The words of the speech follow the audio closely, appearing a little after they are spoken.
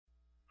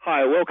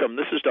Hi, welcome.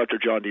 This is Dr.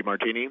 John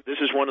DeMartini. This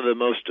is one of the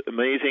most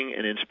amazing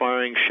and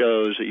inspiring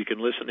shows that you can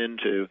listen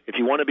into. If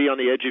you want to be on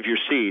the edge of your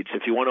seats,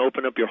 if you want to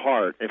open up your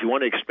heart, if you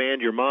want to expand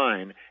your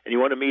mind, and you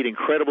want to meet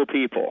incredible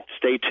people,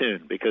 stay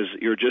tuned because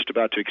you're just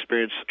about to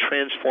experience a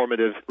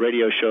transformative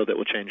radio show that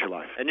will change your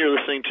life. And you're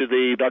listening to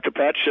the Dr.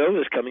 Pat Show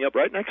that's coming up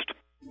right next.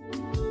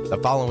 The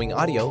following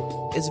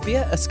audio is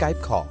via a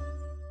Skype call.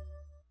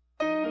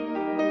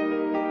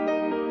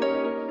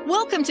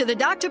 Welcome to the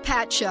Dr.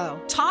 Pat Show.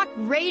 Talk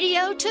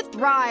radio to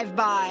thrive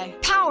by.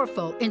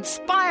 Powerful,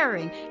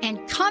 inspiring,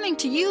 and coming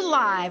to you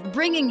live,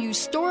 bringing you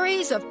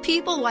stories of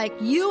people like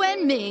you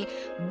and me,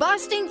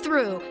 busting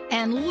through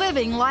and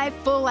living life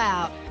full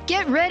out.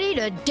 Get ready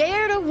to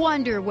dare to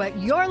wonder what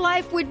your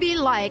life would be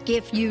like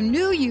if you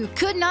knew you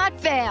could not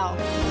fail.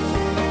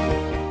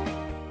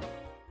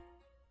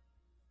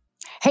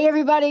 Hey,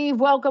 everybody.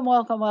 Welcome,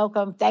 welcome,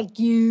 welcome. Thank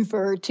you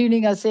for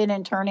tuning us in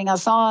and turning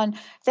us on.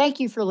 Thank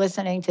you for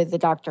listening to the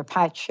Dr.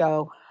 Pat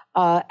Show,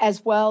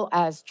 as well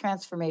as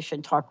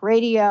Transformation Talk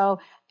Radio.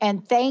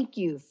 And thank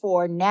you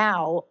for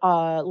now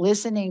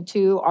listening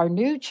to our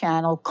new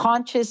channel,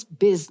 Conscious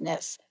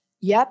Business.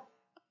 Yep,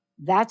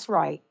 that's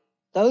right.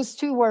 Those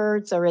two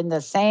words are in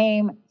the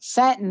same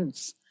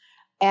sentence.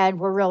 And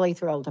we're really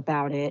thrilled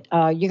about it.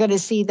 You're going to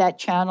see that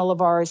channel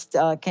of ours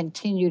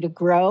continue to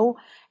grow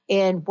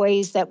in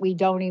ways that we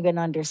don't even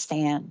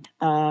understand.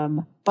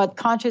 But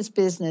Conscious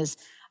Business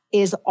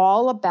is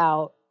all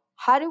about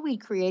how do we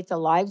create the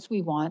lives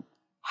we want?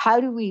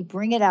 How do we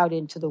bring it out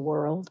into the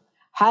world?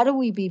 How do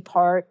we be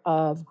part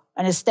of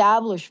an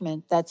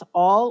establishment that's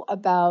all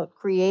about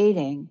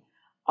creating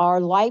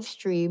our life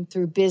stream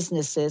through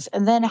businesses?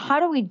 And then how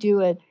do we do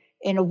it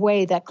in a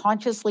way that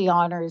consciously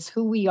honors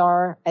who we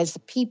are as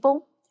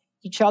people,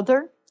 each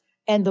other,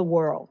 and the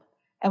world?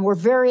 And we're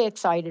very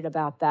excited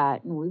about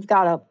that. And we've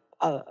got a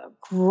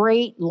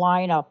great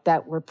lineup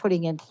that we're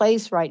putting in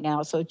place right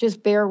now. So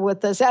just bear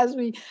with us as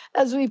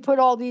we put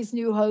all these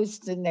new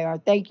hosts in there.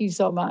 Thank you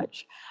so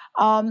much.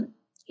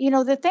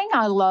 The thing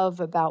I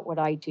love about what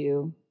I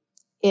do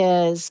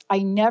is I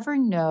never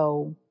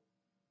know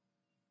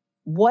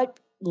what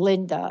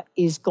Linda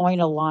is going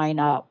to line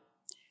up.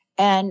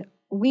 And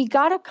we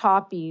got a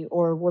copy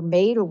or were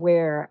made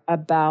aware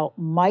about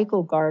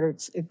Michael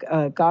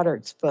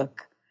Goddard's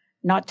book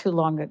not too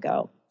long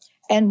ago.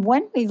 And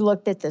when we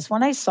looked at this,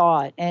 when I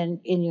saw it, and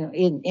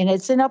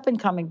it's an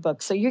up-and-coming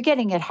book, so you're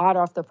getting it hot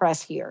off the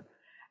press here.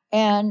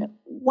 And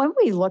when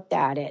we looked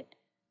at it,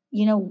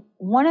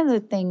 one of the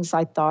things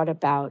I thought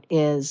about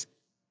is,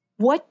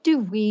 what do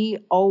we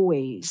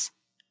always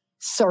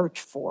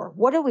search for?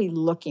 What are we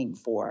looking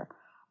for?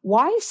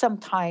 Why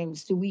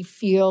sometimes do we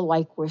feel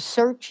like we're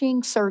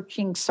searching?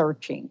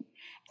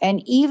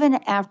 And even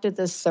after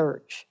the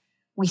search,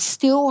 we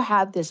still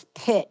have this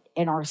pit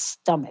in our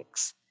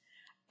stomachs.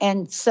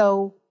 And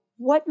so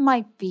what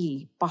might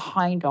be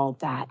behind all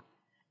that?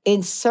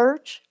 In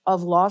Search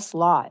of Lost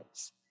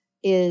Lives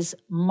is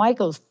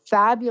Michael's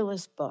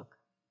fabulous book.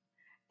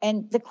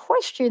 And the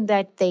question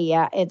that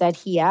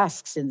he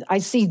asks, and I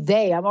see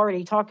I'm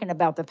already talking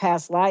about the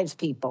past lives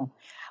people.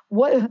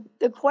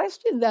 The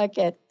question that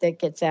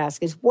gets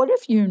asked is, what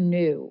if you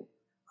knew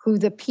who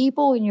the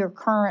people in your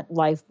current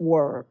life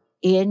were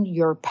in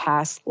your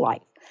past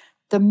life?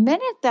 The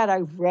minute that I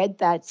read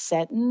that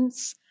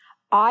sentence,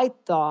 I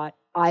thought,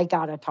 I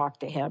got to talk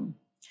to him.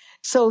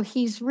 So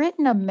he's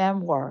written a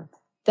memoir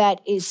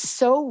that is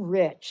so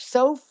rich,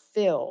 so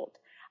filled.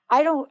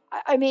 I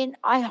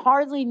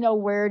hardly know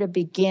where to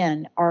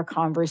begin our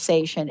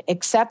conversation,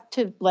 except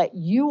to let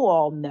you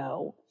all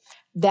know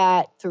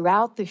that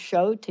throughout the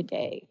show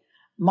today,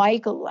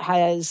 Michael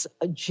has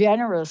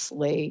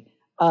generously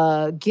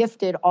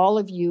gifted all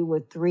of you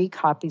with 3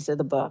 copies of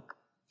the book.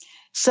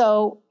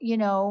 So,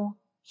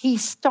 he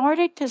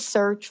started to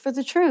search for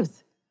the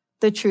truth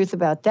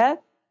about death,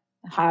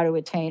 how to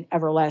attain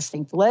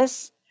everlasting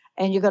bliss.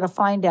 And you're going to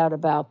find out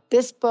about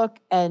this book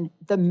and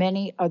the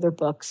many other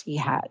books he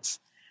has.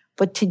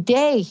 But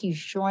today he's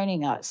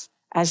joining us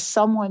as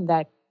someone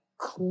that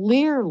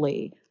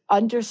clearly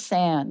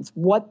understands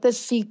what the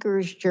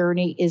seeker's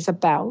journey is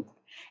about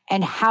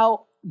and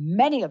how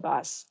many of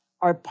us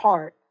are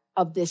part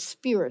of this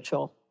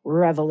spiritual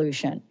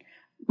revolution.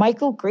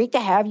 Michael, great to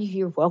have you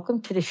here.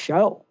 Welcome to the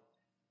show.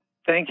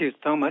 Thank you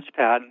so much,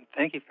 Pat. And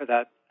thank you for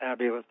that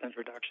fabulous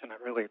introduction.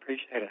 I really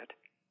appreciate it.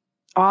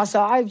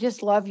 Awesome. I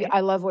just love you.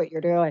 I love what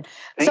you're doing.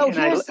 I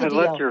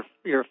love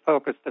your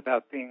focus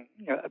about being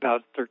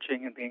about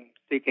searching and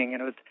seeking,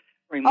 and it was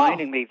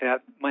reminding me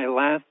that my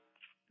last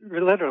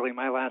 3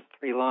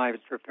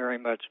 lives were very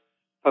much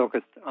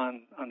focused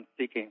on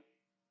seeking.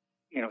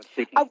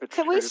 Seeking.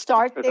 Can we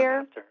start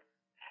there?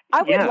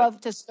 I would love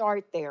to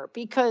start there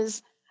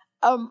because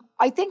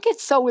I think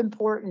it's so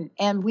important,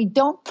 and we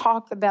don't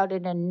talk about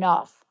it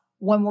enough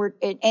when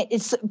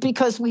it's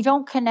because we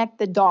don't connect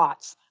the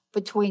dots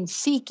between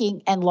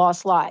seeking and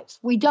lost lives.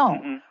 We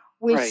don't. Mm-hmm.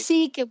 We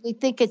seek and we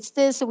think it's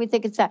this and we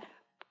think it's that.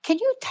 Can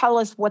you tell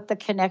us what the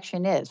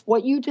connection is?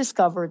 What you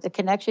discovered the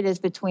connection is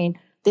between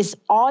this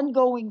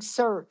ongoing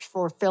search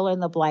for fill in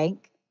the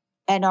blank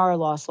and our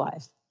lost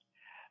lives?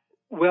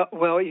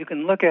 Well, you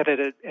can look at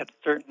it at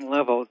certain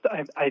levels.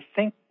 I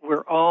think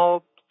we're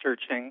all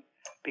searching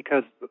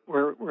because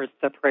we're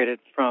separated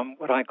from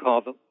what I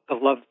call the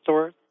love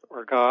source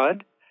or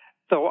God.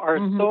 So our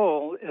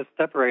soul is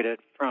separated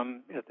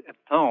from its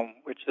home,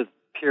 which is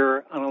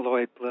pure,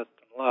 unalloyed bliss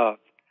and love.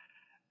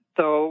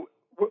 So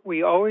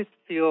we always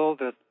feel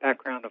this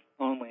background of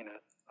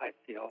loneliness, I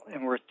feel,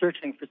 and we're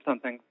searching for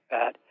something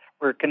that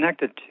we're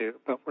connected to,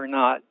 but we're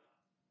not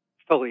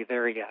fully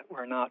there yet.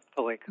 We're not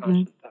fully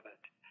conscious of it.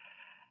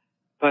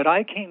 But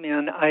I came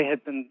in, I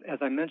had been, as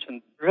I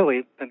mentioned,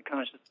 really been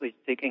consciously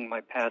seeking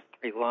my past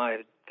 3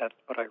 lives. That's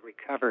what I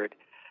recovered.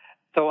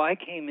 So I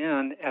came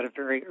in at a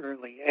very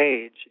early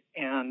age,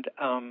 and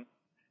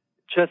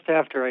just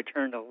after I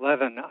turned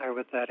 11, I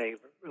was at a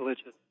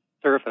religious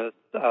service,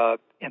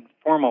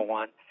 informal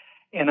one,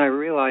 and I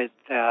realized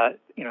that,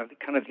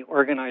 the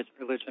organized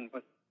religion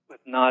was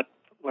not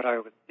what I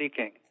was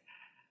seeking.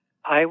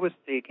 I was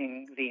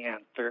seeking the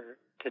answer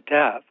to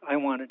death. I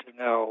wanted to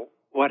know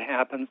what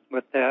happens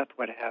with death,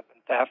 what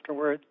happens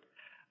afterwards.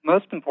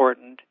 Most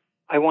important,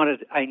 I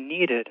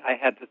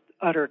had this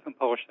utter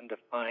compulsion to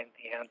find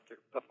the answer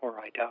before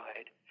I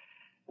died.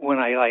 When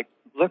I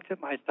looked at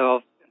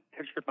myself and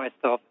pictured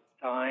myself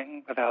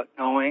dying without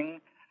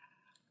knowing,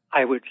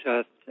 I would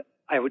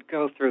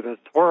go through this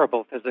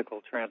horrible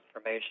physical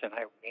transformation.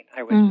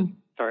 I would just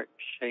start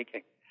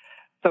shaking.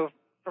 So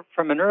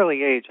from an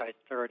early age, I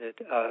started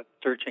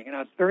searching, and I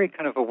was very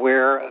kind of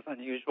aware of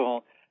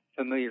unusual,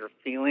 familiar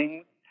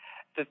feelings.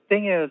 The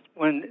thing is,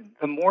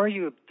 the more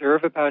you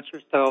observe about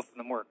yourself and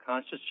the more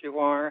conscious you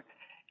are,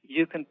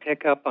 you can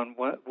pick up on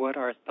what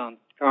are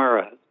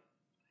sanskaras.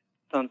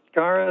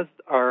 Sanskaras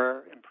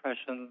are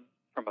impressions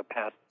from a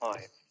past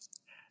life.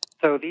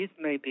 So these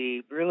may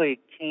be really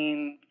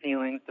keen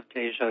feelings of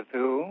deja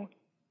vu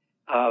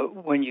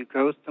when you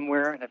go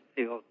somewhere and it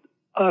feels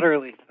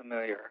utterly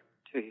familiar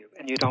to you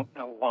and you don't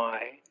know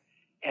why,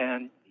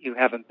 and you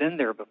haven't been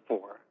there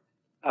before,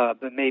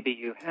 but maybe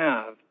you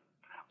have.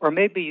 Or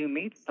maybe you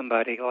meet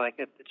somebody like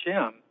at the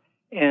gym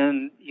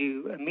and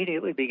you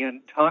immediately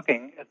begin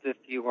talking as if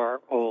you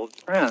are old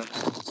friends.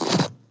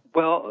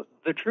 Well,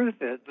 the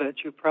truth is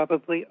that you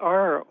probably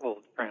are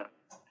old friends.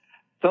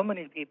 So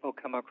many people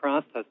come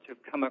across us who've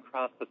come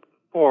across us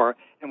before,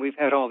 and we've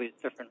had all these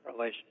different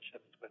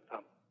relationships with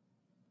them.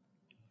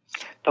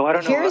 So I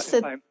don't know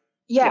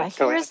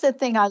here's the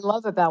thing I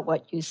love about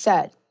what you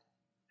said.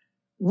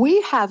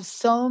 We have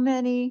so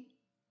many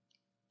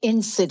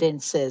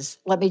incidences,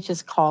 let me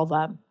just call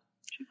them,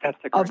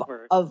 that's a great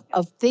word. Of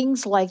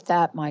things like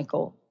that,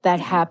 Michael, that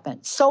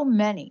happen. So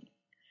many.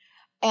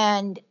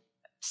 And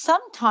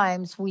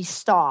sometimes we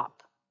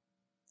stop.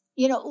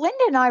 Linda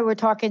and I were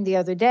talking the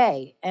other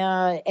day,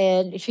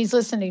 and she's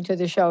listening to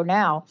the show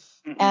now,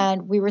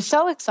 and we were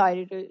so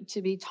excited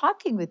to be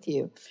talking with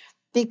you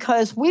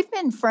because we've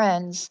been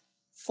friends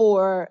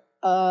for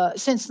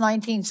since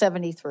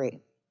 1973.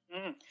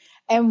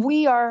 And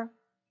we are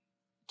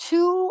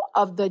 2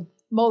 of the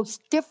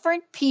most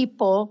different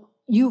people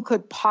you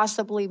could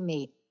possibly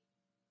meet,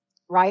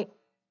 right?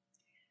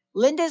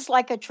 Linda's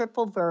like a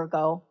triple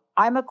Virgo.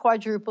 I'm a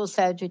quadruple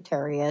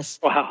Sagittarius.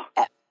 Wow.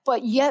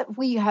 But yet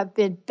we have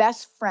been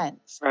best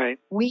friends. Right.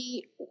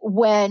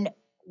 When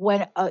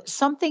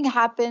something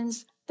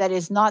happens that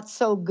is not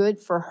so good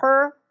for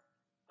her,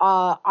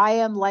 I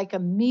am like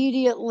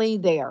immediately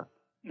there.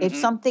 If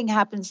something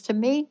happens to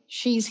me,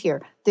 she's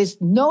here. There's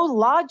no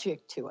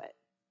logic to it.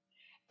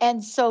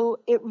 And so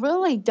it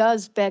really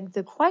does beg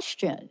the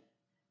question,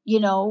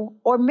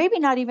 or maybe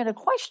not even a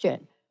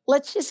question.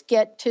 Let's just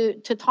get to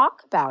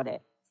talk about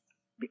it.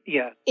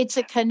 Yeah. It's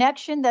a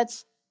connection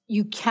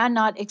you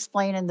cannot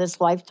explain in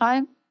this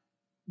lifetime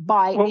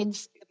by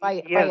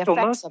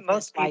effects of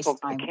most this people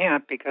lifetime.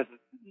 Can't, because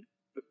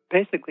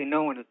basically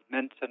no one is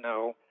meant to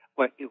know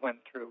what you went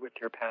through with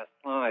your past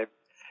lives.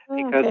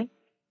 Because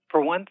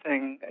for one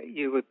thing,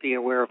 you would be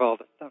aware of all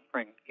the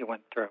suffering you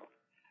went through.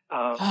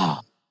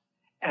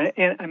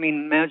 And I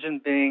mean,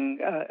 imagine being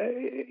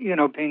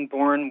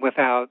born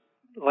without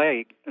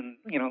legs and,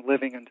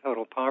 living in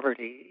total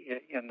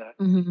poverty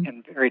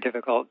in very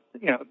difficult,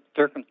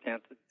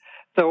 circumstances.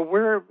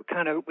 So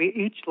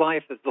each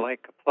life is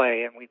like a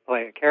play, and we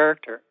play a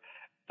character.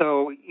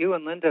 So you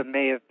and Linda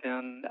may have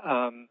been,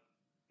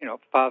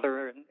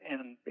 father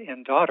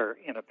and daughter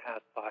in a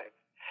past life.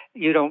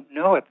 You don't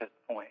know at this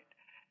point.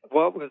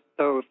 What was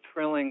so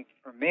thrilling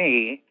for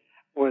me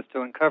was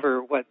to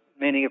uncover what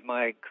many of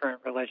my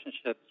current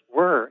relationships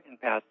were in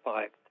past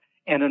lives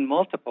and in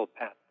multiple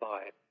past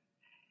lives.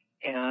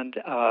 And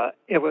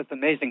it was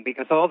amazing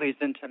because all these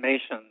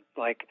intimations,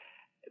 like,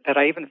 that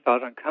I even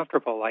felt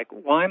uncomfortable, like,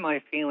 why am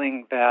I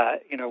feeling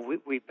that,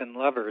 we've been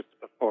lovers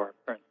before,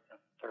 for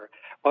instance, or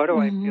why do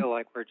I feel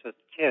like we're just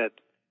kids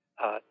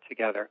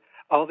together?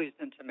 All these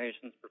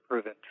intimations were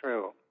proven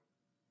true.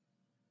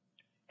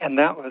 And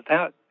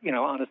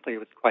honestly, it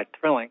was quite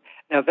thrilling.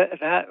 Now,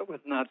 that was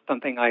not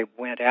something I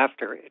went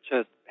after. It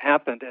just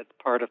happened as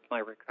part of my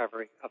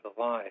recovery of the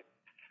life.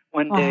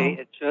 One day,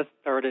 it just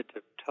started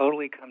to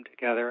totally come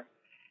together,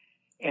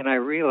 And I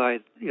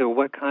realized,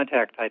 what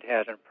contact I'd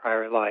had in a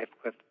prior life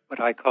with what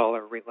I call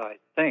a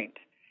realized saint,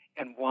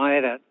 and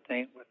why that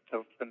saint was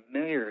so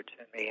familiar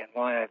to me, and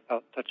why I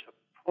felt such a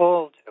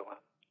pull to him.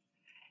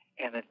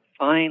 And it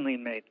finally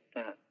made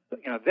sense.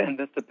 Then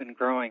this had been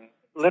growing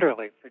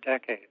literally for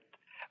decades.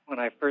 When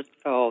I first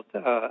felt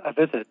a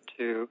visit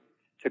to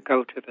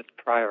go to this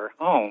prior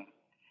home,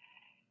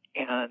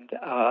 and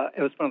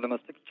it was one of the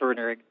most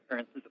extraordinary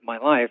experiences of my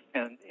life.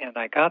 And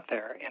I got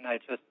there, and I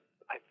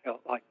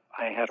felt like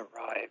I had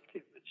arrived.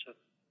 It was just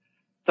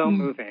so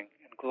moving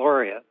and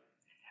glorious.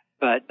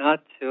 But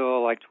not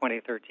till like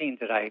 2013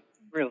 did I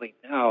really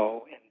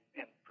know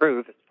and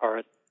prove, as far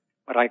as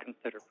what I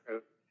consider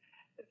proof,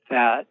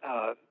 that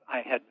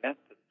I had met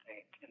the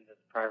saint in this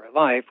prior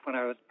life when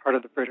I was part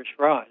of the British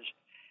Raj.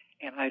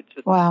 And I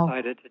just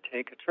decided to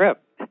take a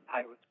trip.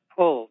 I was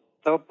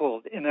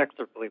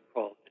inexorably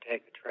pulled to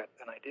take a trip,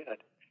 and I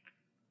did.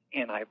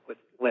 And I was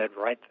led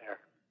right there.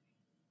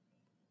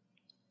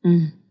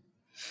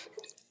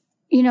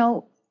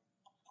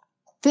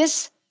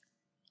 This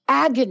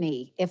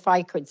agony, if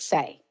I could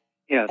say,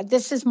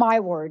 this is my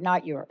word,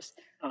 not yours,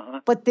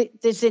 but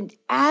there's an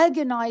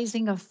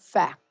agonizing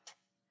effect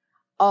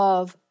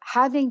of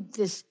having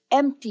this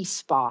empty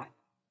spot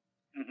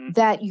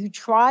that you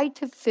try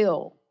to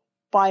fill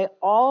by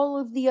all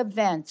of the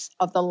events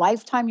of the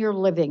lifetime you're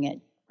living in,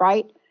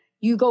 right?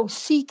 You go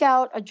seek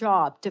out a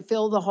job to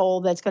fill the hole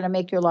that's going to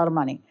make you a lot of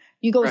money.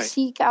 You go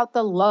seek out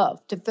the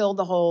love to fill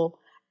the hole.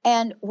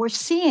 And we're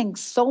seeing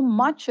so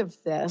much of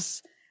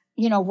this,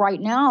 right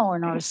now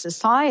in our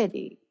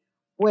society,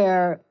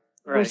 where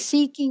we're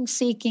seeking,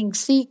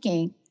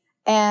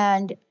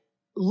 and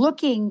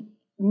looking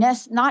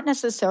not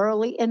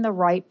necessarily in the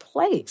right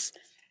place.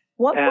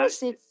 What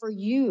was it for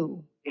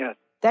you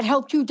that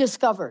helped you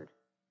discover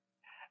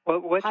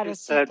how to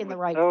seek in the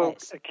right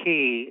place?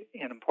 Key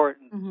and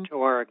important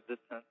to our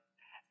existence.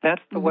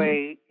 That's the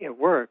way it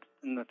works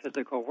in the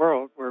physical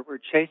world, where we're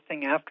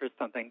chasing after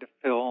something to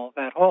fill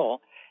that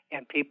hole.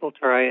 And people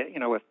try,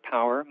 with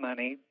power,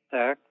 money,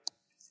 sex,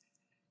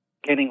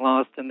 getting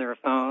lost in their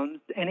phones,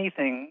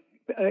 anything.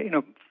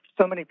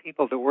 So many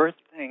people, the worst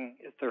thing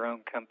is their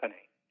own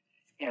company.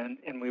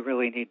 And we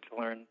really need to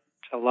learn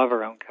to love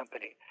our own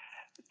company.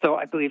 So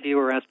I believe you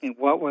were asking,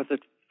 what was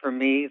it for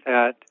me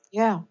that...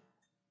 Yeah.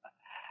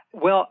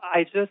 Well,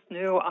 I just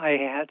knew I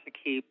had to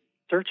keep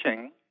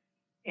searching,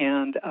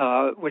 and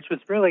which was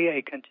really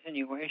a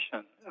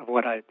continuation of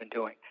what I'd been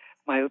doing.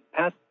 My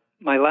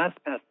last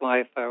past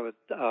life, I was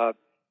a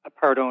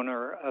part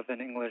owner of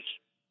an English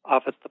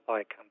office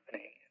supply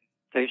company,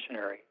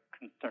 stationery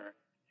concern.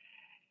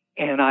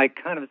 And I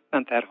kind of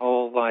spent that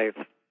whole life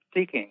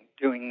seeking,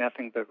 doing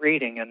nothing but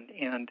reading,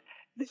 and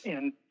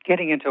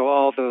getting into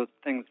all those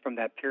things from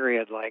that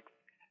period, like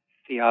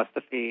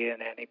theosophy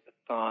and Annie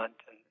Besant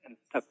and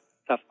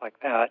stuff like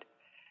that.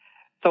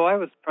 So I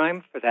was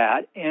primed for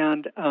that,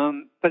 and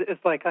but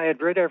it's like I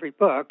had read every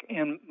book,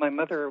 and my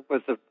mother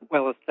was a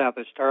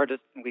well-established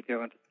artist, and we'd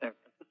go into San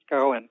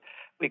Francisco, and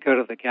we'd go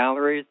to the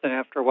galleries, and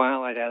after a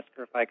while I'd ask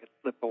her if I could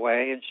slip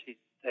away, and she'd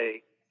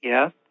say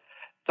yes.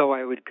 So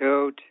I would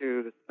go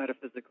to this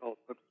metaphysical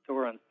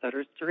bookstore on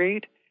Sutter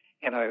Street,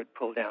 and I would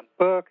pull down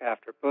book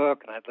after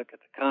book, and I'd look at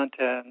the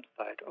contents,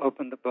 I'd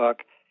open the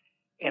book,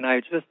 and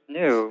I just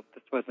knew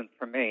this wasn't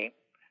for me.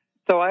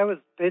 So I was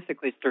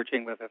basically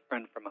searching with a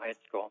friend from high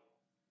school.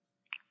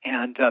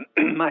 And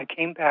I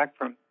came back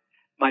from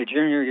my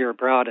junior year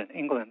abroad in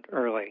England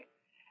early.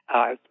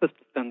 I was supposed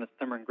to spend the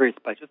summer in Greece,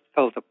 but I just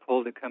felt a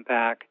pull to come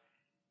back.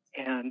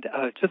 And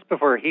just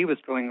before he was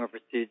going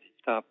overseas, he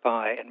stopped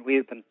by, and we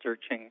had been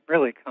searching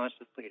really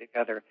consciously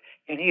together.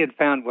 And he had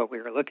found what we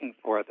were looking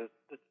for, the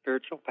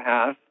spiritual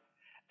path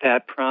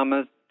that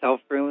promised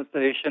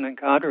self-realization and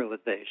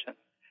God-realization,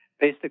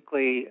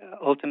 basically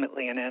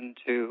ultimately an end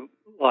to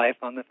life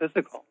on the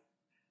physical.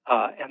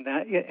 And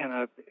that in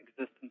an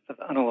existence of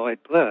unalloyed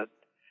bliss.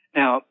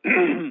 Now,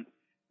 the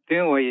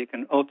only way you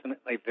can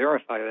ultimately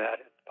verify that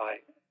is by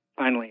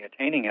finally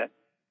attaining it.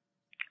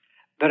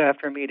 But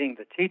after meeting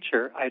the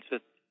teacher, I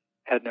just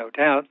had no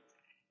doubts.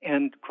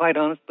 And quite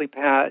honestly,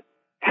 Pat,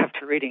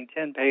 after reading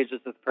 10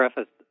 pages of the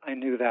preface, I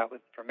knew that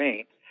was for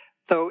me.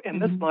 So in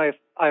this life,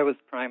 I was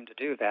primed to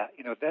do that.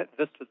 That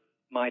this was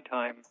my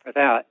time for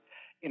that.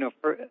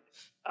 For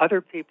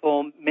other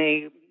people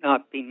may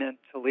not be meant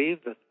to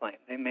leave this plane.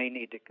 They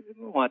may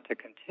want to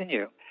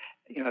continue.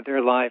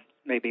 Their lives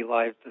may be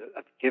lives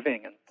of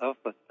giving and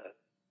selflessness.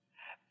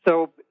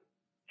 So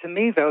to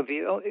me, though,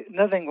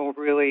 nothing will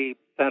really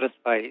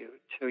satisfy you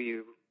till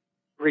you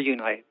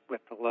reunite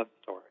with the love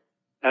story.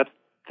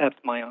 That's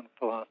my own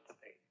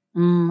philosophy.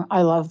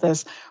 I love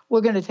this.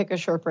 We're going to take a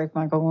short break,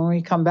 Michael. When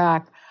we come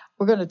back,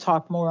 we're going to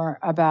talk more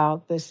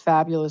about this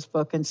fabulous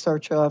book, In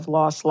Search of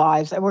Lost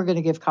Lives, and we're going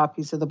to give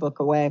copies of the book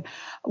away.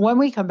 When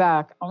we come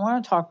back, I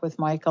want to talk with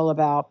Michael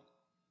about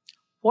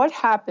what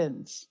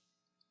happens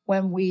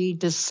when we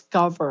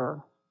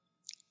discover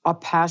a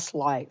past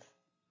life.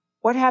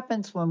 What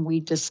happens when we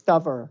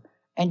discover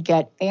and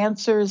get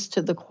answers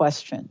to the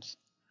questions?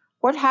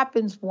 What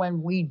happens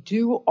when we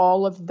do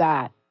all of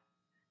that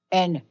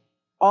and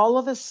all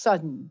of a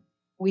sudden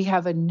we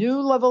have a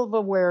new level of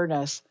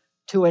awareness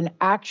to an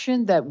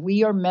action that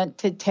we are meant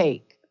to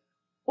take.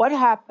 What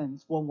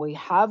happens when we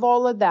have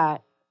all of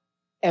that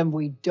and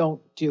we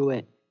don't do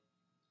it?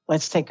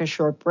 Let's take a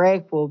short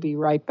break. We'll be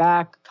right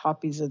back.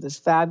 Copies of this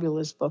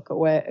fabulous book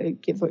away,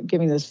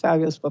 giving this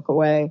fabulous book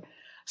away.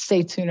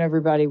 Stay tuned,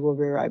 everybody. We'll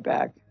be right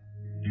back.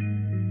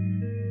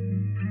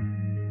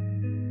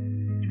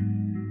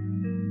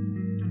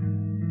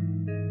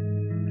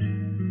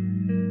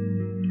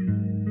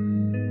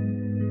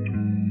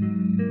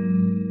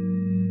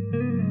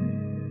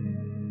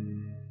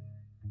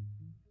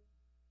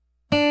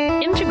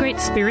 Integrate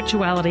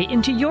spirituality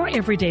into your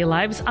everyday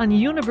lives on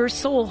Universe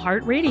Soul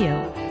Heart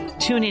Radio.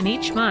 Tune in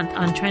each month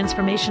on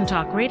Transformation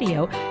Talk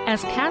Radio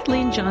as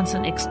Kathleen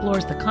Johnson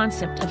explores the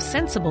concept of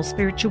sensible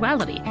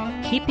spirituality,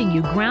 keeping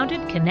you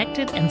grounded,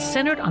 connected, and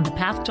centered on the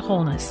path to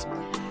wholeness.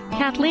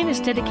 Kathleen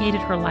has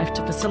dedicated her life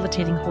to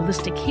facilitating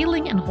holistic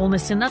healing and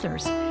wholeness in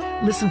others.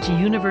 Listen to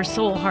Universe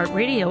Soul Heart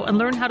Radio and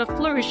learn how to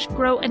flourish,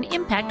 grow, and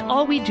impact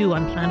all we do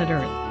on planet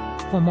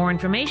Earth. For more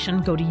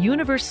information, go to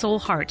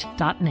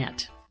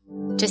universesoulheart.net.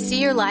 To see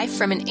your life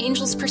from an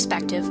angel's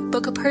perspective,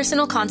 book a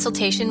personal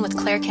consultation with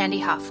Claire Candy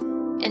Huff,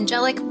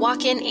 angelic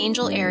walk-in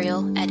angel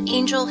Ariel at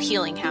Angel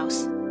Healing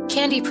House.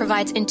 Candy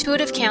provides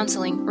intuitive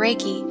counseling,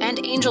 Reiki,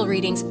 and angel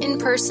readings in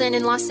person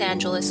in Los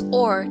Angeles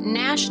or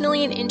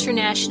nationally and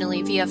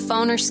internationally via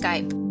phone or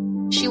Skype.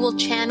 She will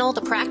channel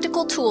the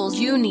practical tools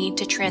you need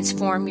to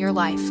transform your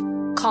life.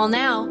 Call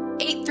now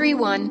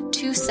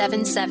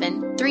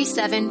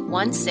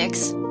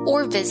 831-277-3716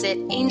 or visit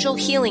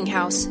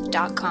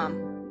angelhealinghouse.com.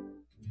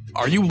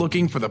 Are you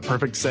looking for the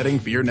perfect setting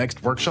for your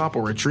next workshop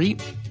or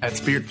retreat? At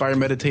Spirit Fire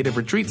Meditative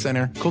Retreat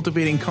Center,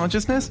 cultivating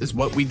consciousness is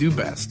what we do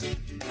best.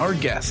 Our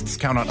guests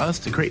count on us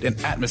to create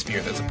an atmosphere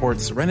that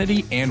supports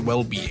serenity and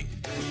well-being.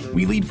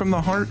 We lead from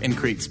the heart and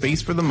create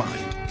space for the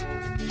mind.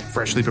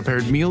 Freshly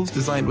prepared meals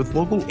designed with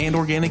local and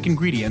organic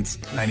ingredients,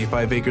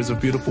 95 acres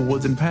of beautiful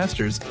woods and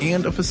pastures,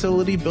 and a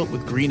facility built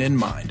with green in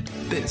mind.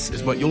 This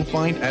is what you'll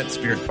find at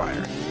Spirit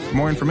Fire. For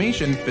more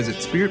information, visit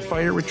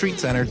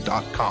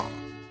spiritfireretreatcenter.com.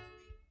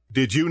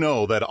 Did you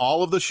know that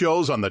all of the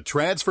shows on the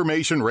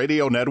Transformation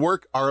Radio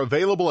Network are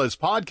available as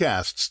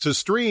podcasts to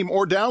stream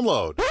or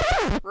download?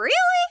 Really?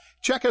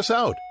 Check us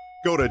out.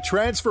 Go to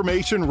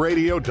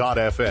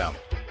transformationradio.fm.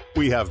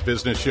 We have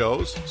business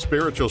shows,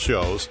 spiritual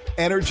shows,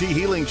 energy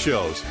healing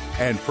shows,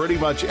 and pretty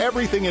much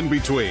everything in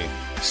between.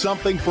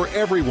 Something for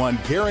everyone,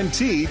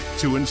 guaranteed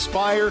to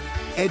inspire,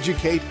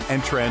 educate,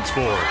 and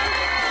transform.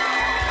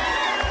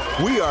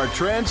 We are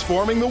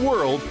transforming the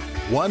world,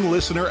 one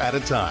listener at a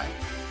time.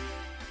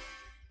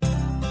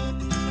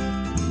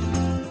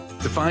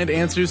 To find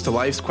answers to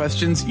life's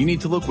questions, you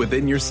need to look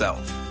within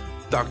yourself.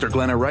 Dr.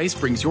 Glenna Rice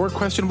brings your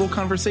questionable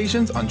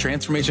conversations on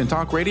Transformation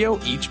Talk Radio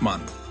each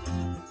month.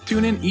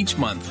 Tune in each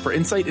month for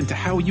insight into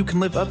how you can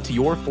live up to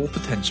your full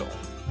potential.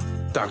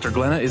 Dr.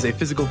 Glenna is a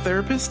physical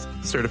therapist,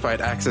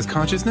 certified Access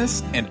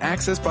Consciousness, and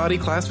Access Body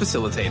Class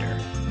facilitator.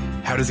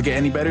 How does it get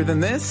any better than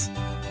this?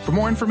 For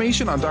more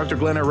information on Dr.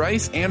 Glenna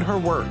Rice and her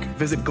work,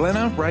 visit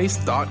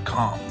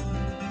glennarice.com.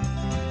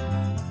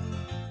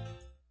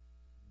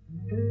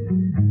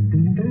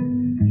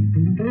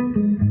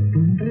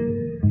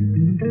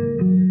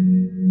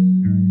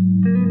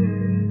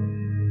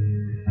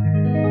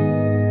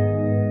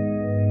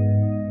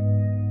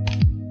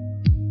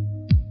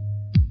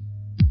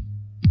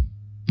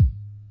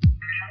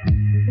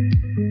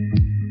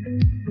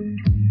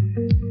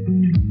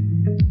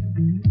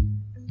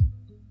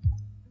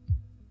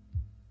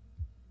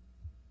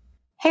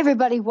 Hey,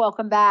 everybody,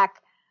 welcome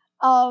back.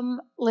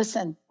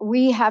 Listen,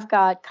 we have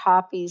got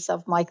copies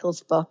of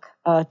Michael's book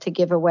to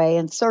give away,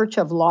 In Search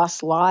of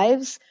Lost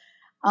Lives.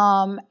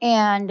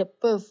 And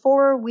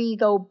before we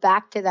go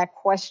back to that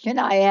question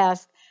I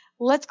asked,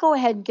 let's go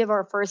ahead and give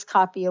our first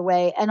copy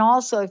away. And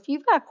also, if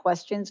you've got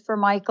questions for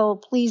Michael,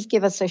 please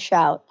give us a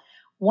shout.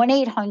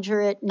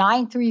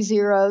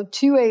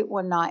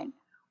 1-800-930-2819.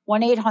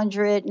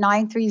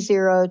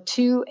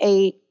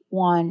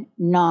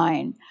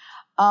 1-800-930-2819.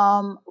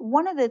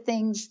 One of the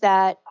things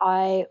that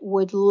I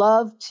would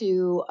love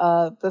to,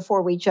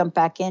 before we jump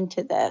back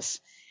into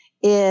this,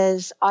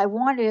 is I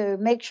want to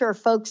make sure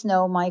folks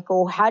know,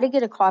 Michael, how to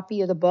get a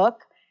copy of the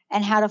book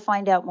and how to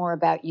find out more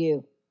about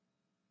you.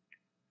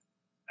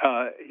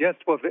 Yes,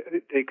 well,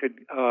 they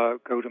could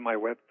go to my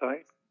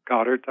website,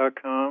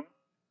 goddard.com,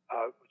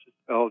 which is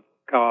spelled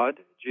God,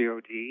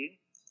 G-O-D,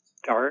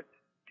 Dart,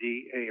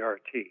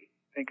 D-A-R-T.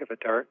 Think of a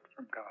dart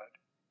from God,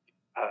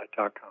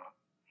 .com.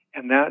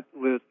 And that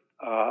lists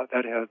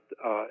that has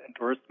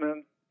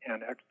endorsements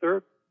and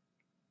excerpts,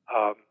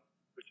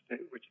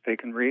 which they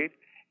can read.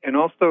 And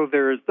also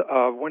there's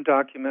one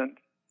document,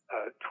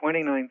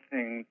 29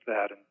 things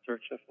that In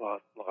Search of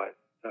Lost Lives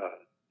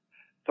does.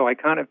 So I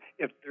kind of,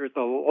 if there's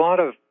a lot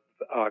of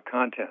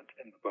content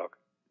in the book,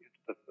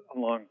 it's a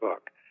long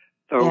book.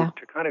 So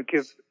to kind of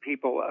give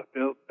people a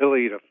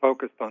ability to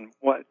focus on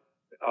what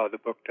the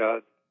book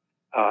does,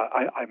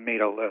 I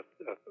made a list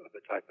of the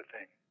type of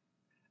things.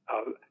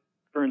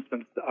 for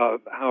instance,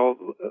 how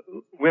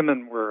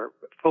women were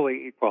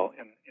fully equal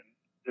in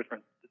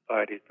different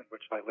societies in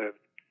which I lived,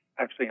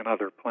 actually on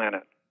other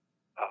planets.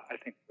 I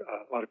think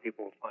a lot of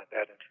people will find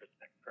that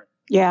interesting.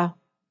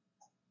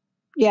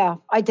 Yeah,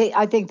 I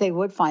think they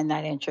would find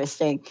that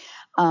interesting,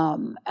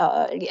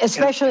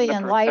 especially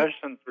in light. The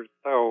professions are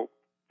so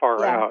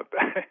far out.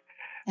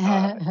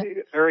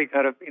 Very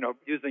kind of,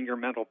 using your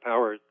mental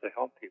powers to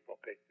help people,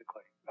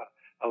 basically.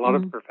 A lot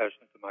of the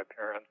professions of my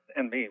parents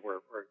and me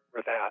were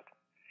that.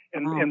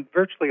 And in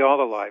virtually all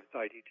the lives,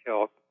 I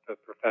detailed the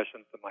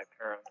professions of my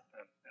parents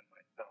and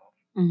myself.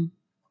 Mm.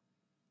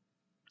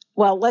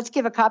 Well, let's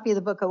give a copy of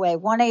the book away,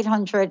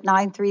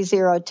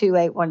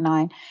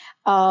 1-800-930-2819.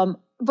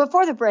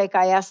 Before the break,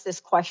 I asked this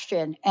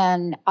question,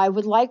 and I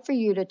would like for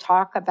you to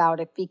talk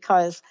about it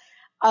because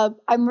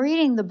I'm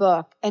reading the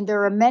book, and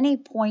there are many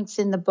points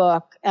in the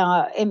book.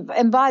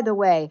 And by the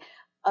way,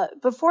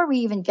 before we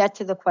even get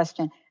to the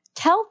question,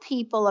 tell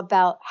people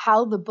about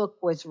how the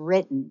book was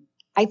written.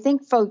 I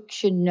think folks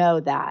should know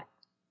that,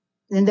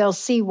 and they'll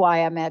see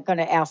why I'm going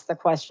to ask the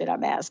question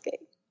I'm asking.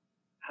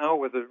 How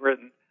was it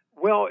written?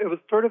 Well, it was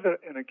sort of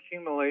an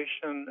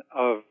accumulation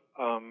of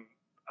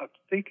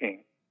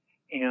seeking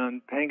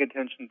and paying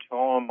attention to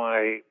all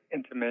my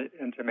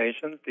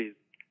intimations, these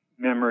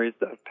memories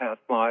of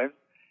past lives.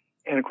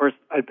 And, of course,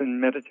 I've been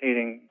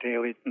meditating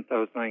daily since I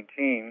was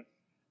 19.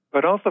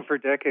 But also for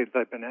decades,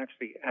 I've been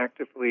actually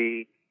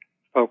actively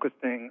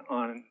focusing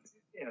on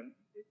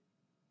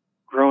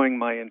growing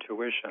my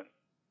intuition.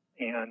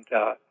 And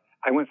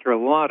I went through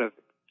a lot of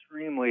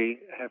extremely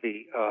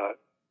heavy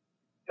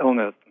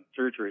illness and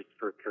surgeries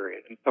for a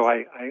period. And so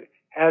I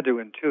had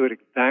to intuit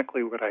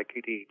exactly what I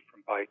could eat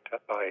from bite to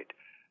bite.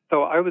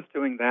 So I was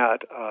doing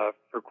that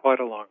for quite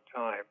a long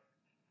time.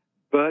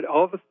 But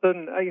all of a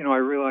sudden, I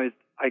realized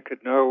I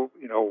could know,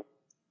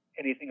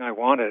 anything I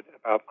wanted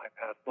about my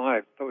past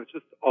lives. So it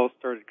just all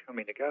started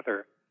coming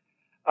together.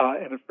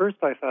 And at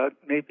first I thought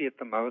maybe at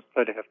the most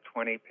I'd have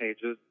 20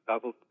 pages,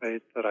 double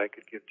spaced, that I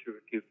could give to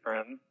a few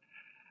friends.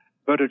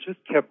 But it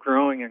just kept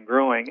growing and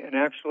growing. And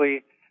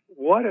actually,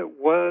 what it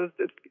was,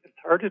 it's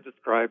hard to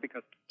describe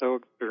because it's so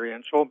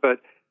experiential, but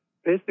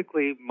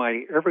basically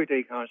my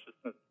everyday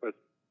consciousness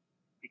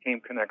became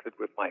connected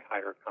with my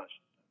higher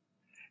consciousness.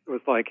 It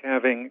was like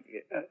having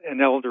an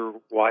elder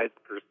wise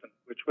person,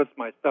 which was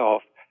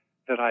myself,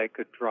 that I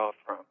could draw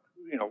from.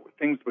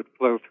 Things would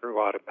flow through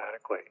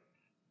automatically.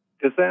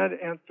 Does that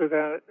answer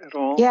that at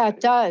all? Yeah, it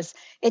does.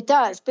 It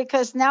does,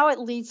 because now it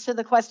leads to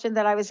the question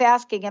that I was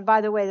asking. And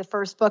by the way, the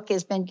first book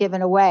has been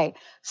given away.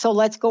 So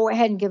let's go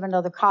ahead and give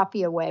another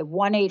copy away,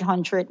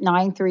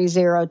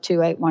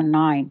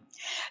 1-800-930-2819.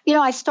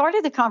 I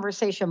started the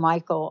conversation,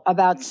 Michael,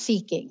 about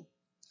seeking.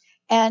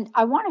 And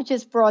I want to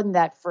just broaden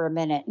that for a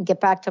minute and get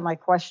back to my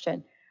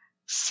question.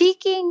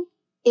 Seeking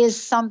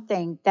is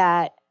something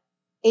that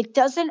it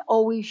doesn't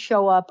always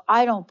show up,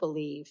 I don't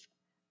believe,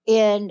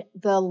 in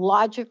the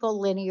logical,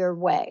 linear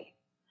way.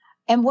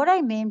 And what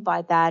I mean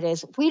by that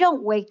is we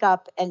don't wake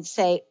up and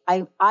say,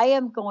 I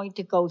am going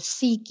to go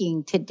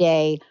seeking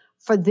today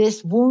for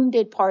this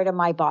wounded part of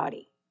my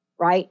body,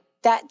 right?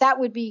 That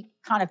would be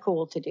kind of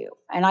cool to do.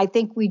 And I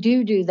think we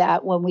do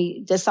that when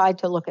we decide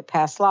to look at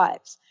past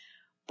lives.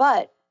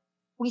 But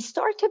we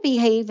start to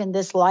behave in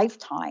this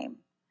lifetime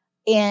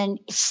in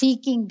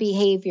seeking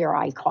behavior,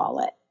 I call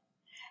it.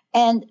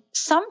 And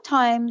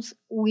sometimes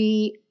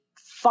we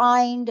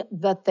find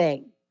the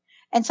thing.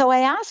 And so I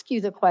ask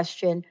you the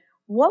question,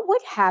 what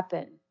would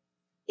happen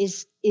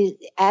is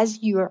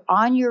as you're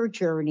on your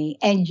journey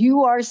and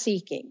you are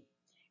seeking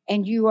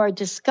and you are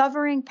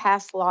discovering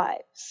past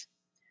lives,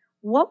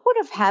 what would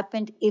have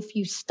happened if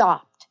you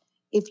stopped,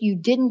 if you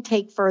didn't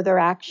take further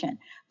action?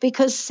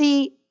 Because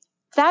see,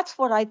 that's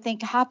what I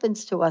think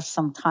happens to us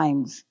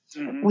sometimes.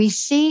 Mm-hmm. We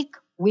seek,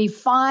 we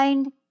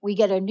find, we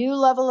get a new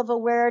level of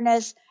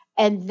awareness,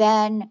 and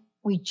then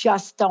we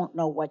just don't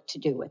know what to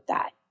do with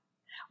that.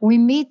 We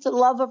meet the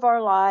love of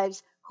our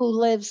lives who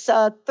lives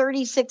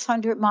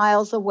 3,600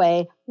 miles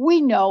away.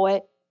 We know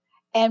it,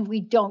 and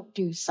we don't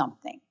do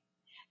something.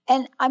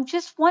 And I'm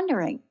just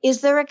wondering,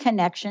 is there a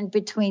connection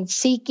between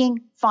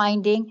seeking,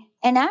 finding,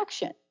 and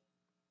action?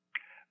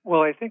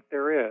 Well, I think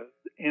there is.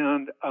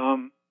 And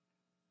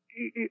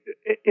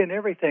in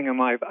everything in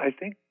life, I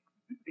think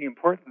the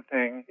important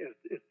thing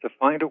is to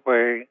find a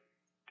way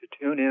to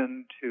tune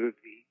in to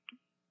the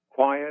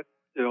quiet,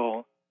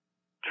 still,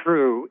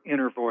 true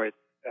inner voice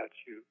that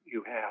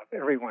you have.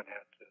 Everyone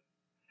has it.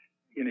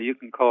 You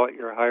can call it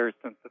your higher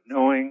sense of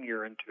knowing,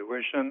 your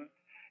intuition.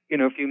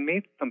 If you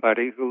meet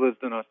somebody who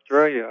lives in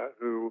Australia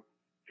who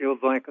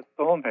feels like a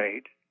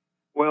soulmate,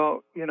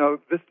 well,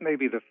 this may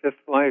be the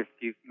fifth life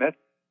you've met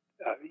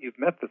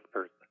this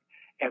person.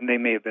 And they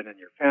may have been in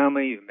your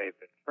family, you may have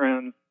been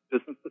friends,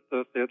 business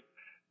associates.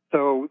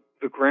 So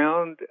the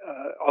ground,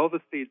 all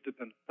the seeds have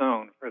been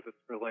sown for this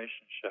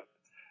relationship.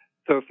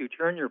 So if you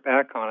turn your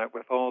back on it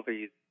with all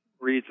these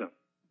reasons,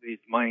 these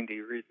mindy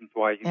reasons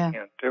why you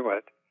can't do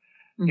it,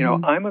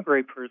 mm-hmm. I'm a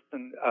great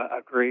person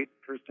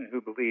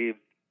who believes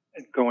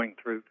in going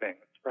through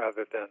things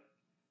rather than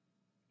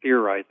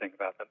theorizing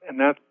about them. And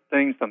that's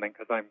saying something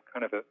because I'm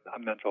kind of a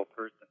mental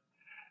person.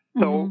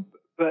 So,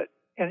 but,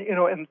 and, you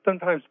know, and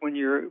sometimes when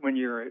you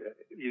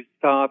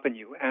stop and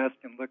you ask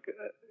and look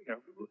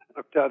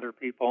to other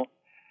people,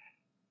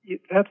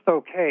 that's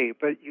okay,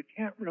 but you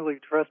can't really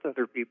trust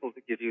other people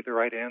to give you the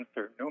right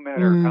answer, no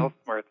matter how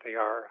smart they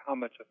are, how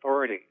much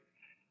authority.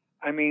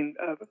 I mean,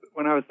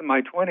 when I was in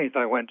my 20s,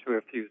 I went to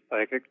a few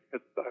psychics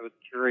because I was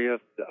curious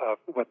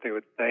what they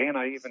would say, and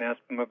I even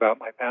asked them about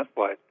my past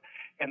lives.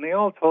 And they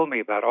all told me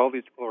about all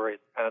these glorious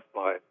past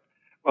lives.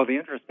 Well, the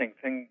interesting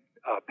thing,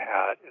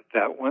 Pat, is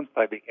that once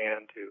I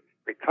began to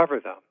recover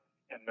them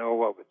and know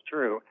what was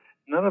true,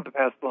 none of the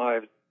past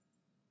lives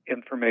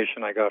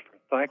information I got from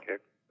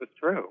psychics was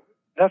true.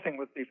 Nothing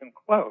was even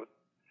close.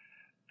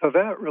 So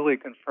that really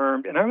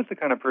confirmed, and I was the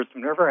kind of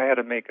person, whenever I had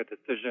to make a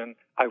decision,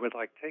 I would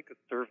take a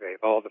survey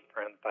of all the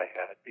friends I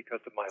had because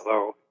of my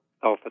low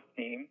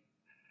self-esteem.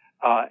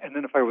 And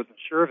then if I wasn't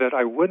sure of it,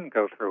 I wouldn't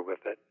go through with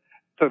it.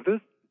 So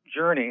this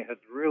journey has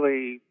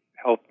really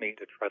helped me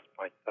to trust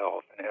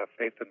myself and have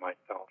faith in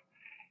myself.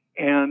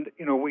 And,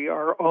 you know, we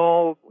are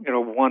all, you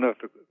know, one of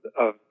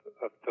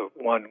the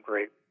one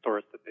great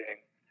source of being.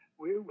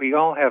 We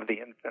all have the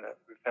infinite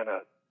within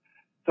us.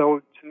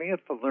 So to me,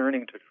 it's a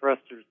learning to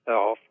trust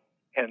yourself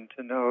and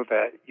to know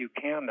that you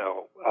can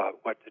know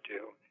what to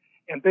do,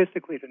 and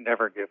basically to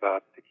never give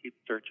up, to keep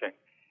searching,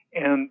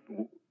 and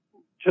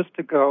just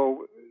to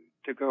go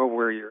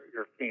where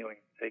your feelings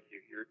take you,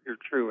 your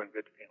true and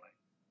good feelings.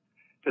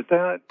 Does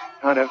that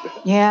kind of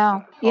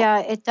Yeah,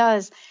 it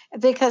does,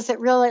 because it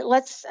really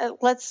let's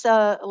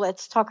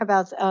talk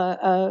about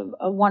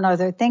one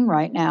other thing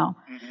right now.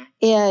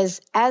 Is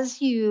as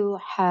you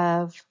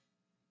have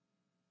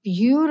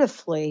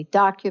beautifully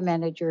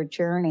documented your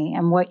journey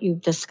and what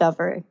you've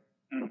discovered,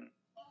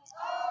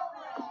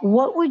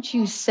 what would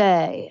you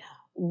say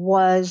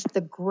was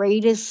the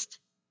greatest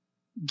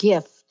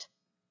gift,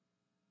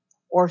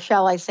 or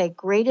shall I say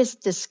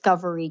greatest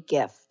discovery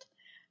gift?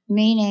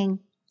 Meaning,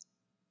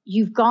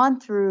 you've gone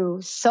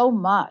through so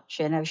much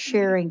and are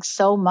sharing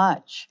so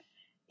much.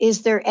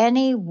 Is there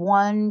any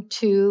 1,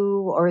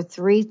 2, or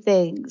 3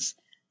 things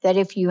that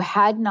if you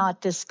had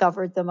not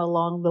discovered them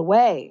along the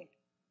way,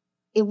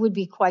 it would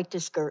be quite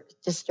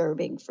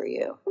disturbing for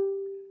you?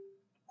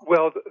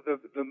 Well, the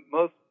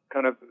most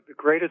kind of the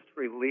greatest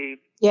relief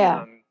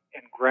and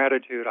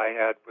gratitude I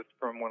had was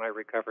from when I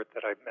recovered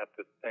that I met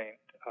this saint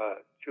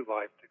 2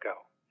 lives ago,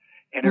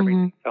 and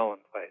everything fell in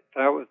place.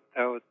 That was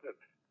the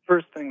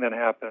first thing that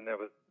happened. It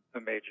was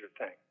the major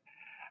thing.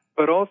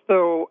 But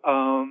also,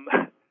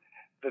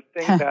 the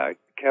thing that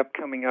kept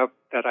coming up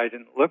that I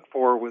didn't look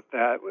for was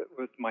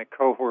my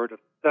cohort of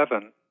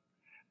 7,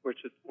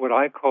 which is what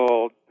I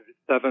called the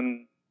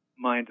 7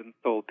 mind and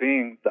soul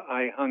beings that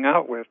I hung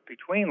out with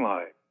between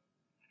lives.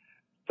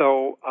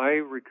 So I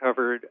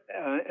recovered,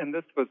 and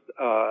this was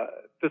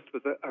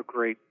a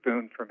great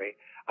boon for me.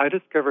 I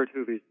discovered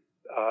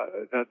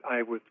that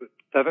I was with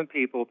 7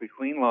 people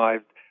between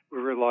lives.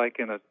 We were like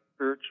in a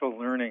spiritual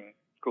learning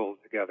school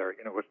together,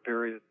 you know, with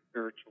various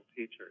spiritual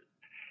teachers.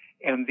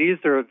 And these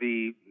are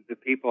the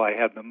people I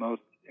had the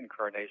most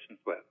incarnations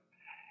with.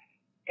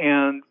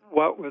 And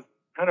what was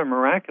kind of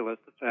miraculous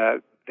is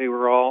that they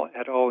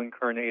had all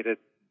incarnated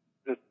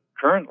this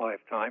current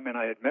lifetime, and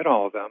I had met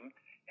all of them,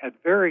 had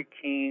very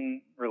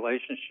keen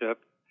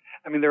relationships.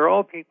 I mean, they're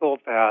all people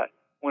that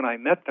when I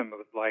met them, it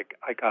was like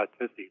I got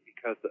dizzy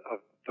because of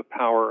the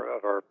power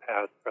of our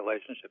past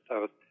relationships. I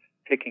was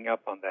picking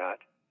up on that.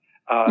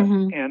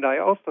 And I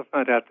also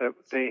found out that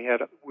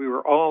we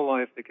were all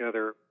alive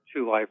together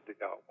 2 lives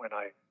ago when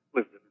I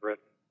lived in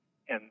Britain,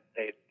 and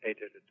they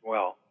did as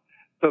well.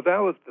 So that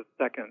was the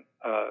second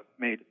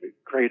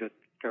greatest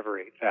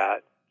discovery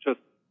that just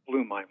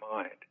blew my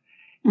mind.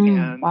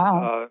 And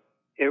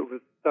it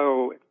was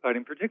so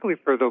exciting, particularly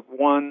for the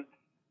one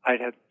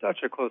I'd had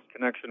such a close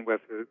connection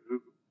with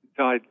who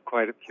died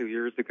quite a few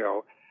years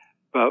ago.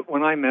 But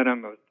when I met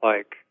him, it's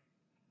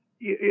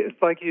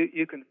like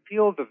you can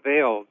feel the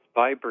veils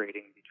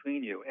vibrating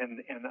between you.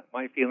 And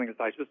my feeling is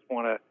I just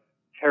want to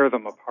tear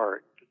them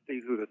apart to see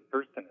who this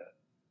person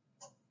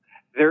is.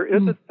 There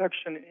is a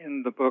section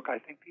in the book I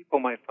think people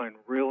might find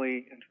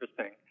really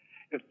interesting.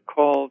 It's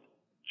called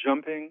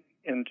Jumping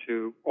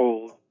into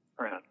Old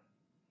Friends.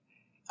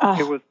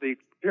 It was the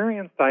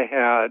experience I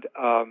had.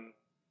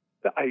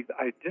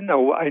 I didn't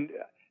know.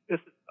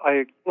 I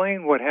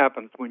explain what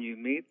happens when you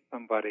meet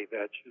somebody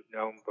that you've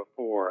known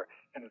before,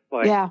 and it's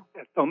like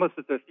it's almost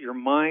as if your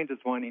mind is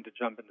wanting to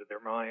jump into their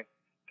mind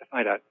to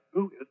find out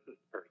who is this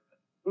person.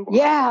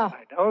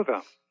 I know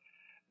them.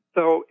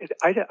 So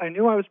I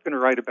knew I was going to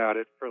write about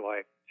it for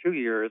like 2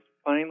 years.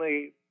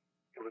 Finally,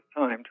 it was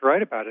time to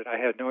write about it. I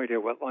had no idea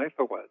what life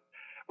it was.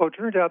 Well, it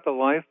turned out the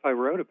life I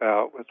wrote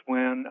about was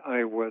when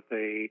I was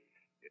the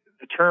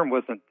term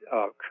wasn't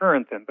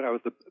current then, but I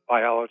was a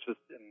biologist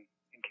in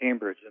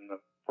Cambridge in the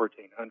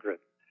 1400s.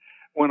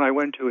 When I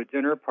went to a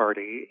dinner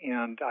party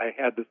and I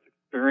had this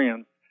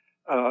experience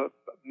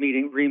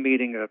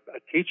re-meeting a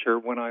teacher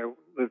when I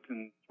lived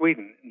in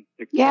Sweden in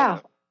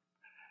 16.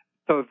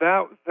 So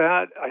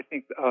that I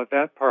think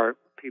that part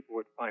people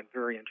would find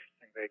very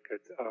interesting they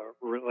could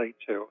relate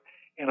to.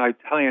 And I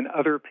tie in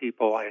other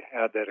people I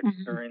had that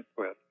experience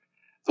with.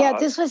 Yeah,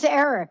 this was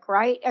Eric,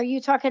 right? Are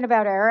you talking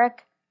about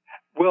Eric?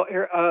 Well,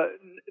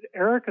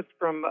 Eric is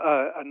from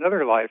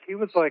another life. He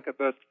was like a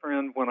best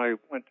friend when I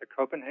went to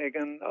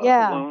Copenhagen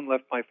alone,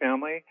 left my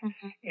family.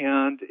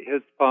 And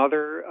his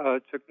father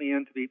took me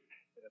in to be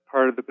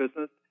part of the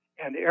business.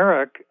 And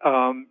Eric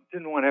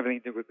didn't want to have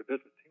anything to do with the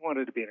business. He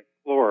wanted to be an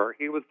explorer.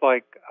 He was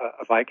like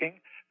a Viking.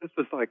 This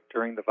was like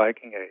during the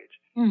Viking age.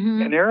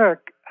 And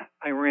Eric,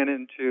 I ran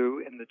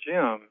into in the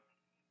gym.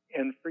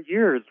 And for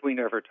years, we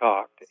never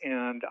talked.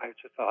 And I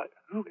just thought,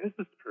 who is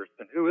this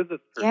person? Who is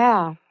this person?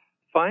 Yeah.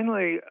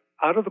 Finally,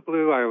 out of the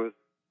blue, I was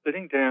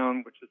sitting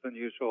down, which is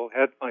unusual,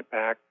 had my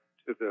back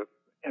to the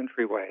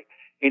entryway.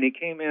 And he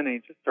came in and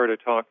he just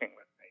started talking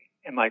with me.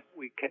 And like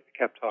we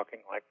kept talking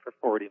like for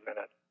 40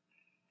 minutes.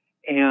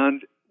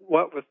 And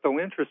what was so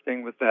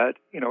interesting was that,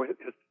 you know,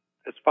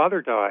 his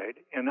father died,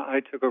 and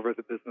I took over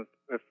the business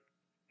with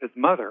his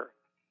mother.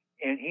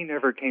 And he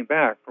never came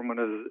back from one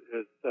of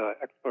his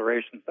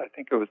explorations. I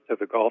think it was to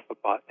the Gulf of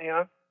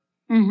Bothnia.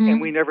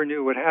 And we never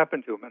knew what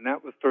happened to him. And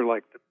that was sort of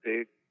like the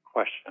big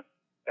question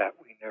that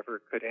we never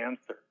could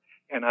answer.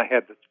 And I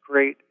had this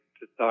great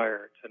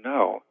desire to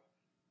know.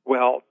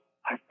 Well,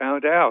 I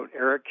found out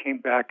Eric came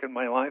back in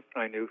my life,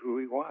 and I knew who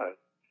he was.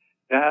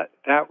 That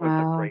was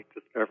a great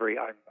discovery.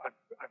 I'm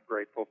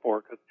grateful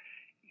for, because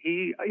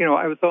he, you know,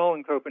 I was all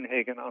in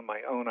Copenhagen on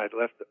my own. I'd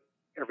left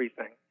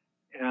everything.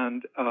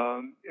 And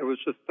it was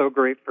just so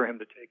great for him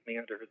to take me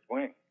under his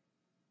wing.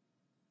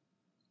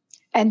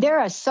 And there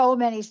are so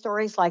many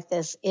stories like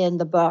this in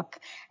the book.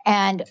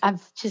 And I'm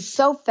just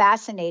so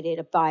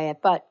fascinated by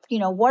it. But, you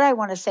know, what I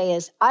want to say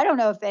is, I don't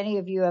know if any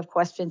of you have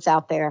questions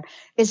out there.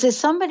 Is there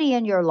somebody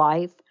in your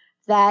life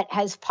that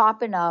has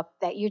popping up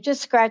that you're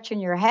just scratching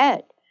your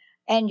head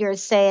and you're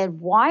saying,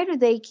 why do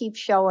they keep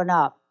showing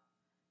up?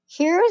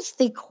 Here's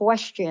the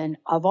question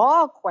of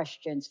all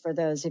questions for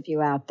those of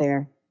you out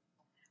there.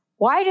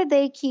 Why do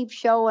they keep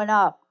showing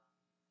up?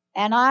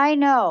 And I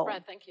know,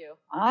 Brad, thank you.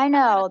 I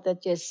know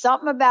that there's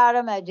something about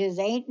them that just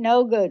ain't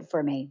no good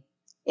for me.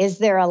 Is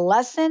there a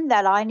lesson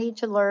that I need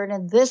to learn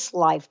in this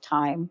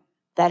lifetime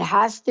that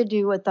has to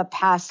do with the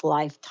past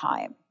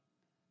lifetime?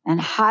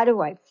 And how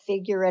do I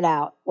figure it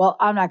out? Well,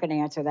 I'm not going to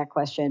answer that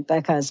question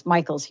because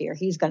Michael's here.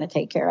 He's going to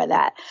take care of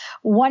that.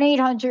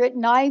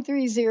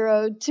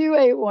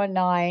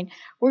 1-800-930-2819.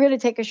 We're going to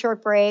take a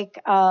short break.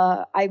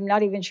 I'm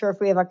not even sure if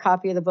we have a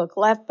copy of the book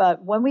left,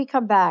 but when we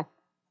come back,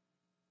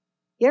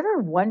 you ever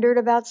wondered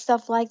about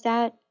stuff like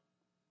that?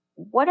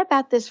 What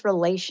about this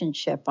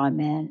relationship I'm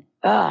in?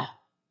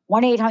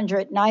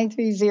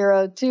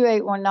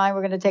 1-800-930-2819.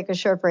 We're going to take a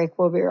short break.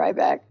 We'll be right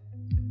back.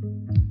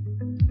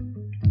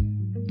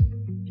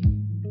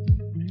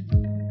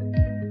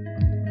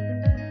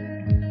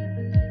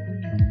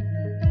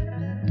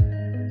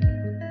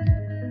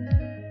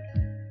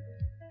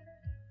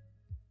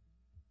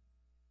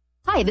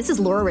 Hi, this is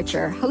Laura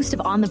Richer, host of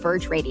On the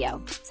Verge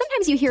Radio.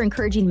 Sometimes you hear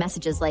encouraging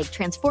messages like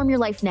transform your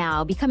life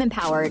now, become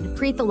empowered,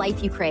 create the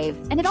life you crave,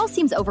 and it all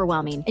seems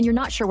overwhelming and you're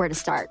not sure where to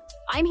start.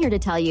 I'm here to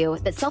tell you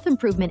that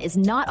self-improvement is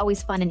not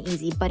always fun and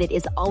easy, but it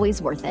is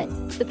always worth it.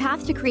 The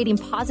path to creating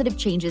positive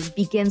changes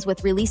begins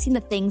with releasing the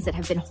things that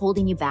have been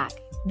holding you back.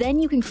 Then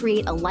you can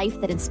create a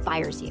life that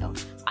inspires you.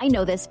 I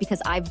know this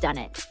because I've done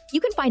it. You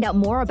can find out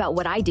more about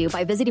what I do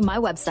by visiting my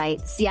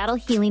website,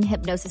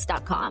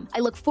 seattlehealinghypnosis.com.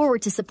 I look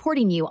forward to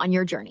supporting you on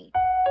your journey.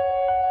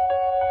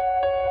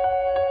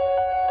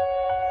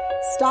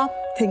 Stop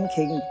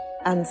thinking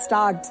and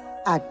start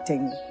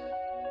acting.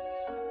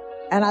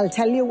 And I'll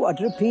tell you what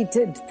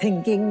repeated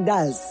thinking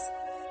does.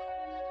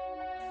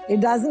 It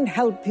doesn't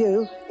help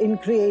you in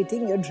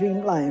creating your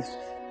dream life.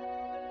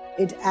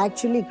 It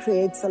actually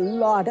creates a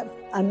lot of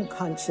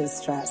unconscious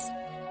stress.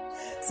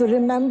 So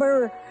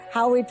remember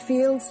how it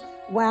feels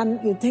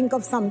when you think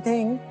of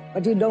something,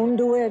 but you don't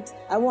do it.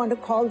 I want to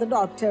call the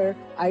doctor.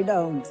 I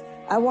don't.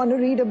 I want to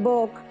read a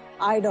book.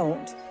 I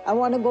don't. I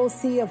want to go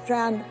see a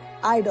friend.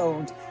 I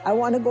don't. I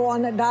want to go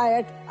on a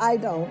diet. I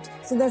don't.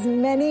 So there's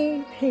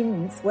many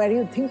things where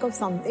you think of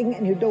something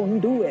and you don't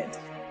do it.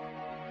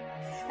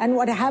 And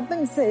what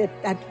happens is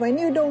that when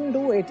you don't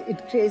do it,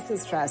 it creates a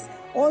stress.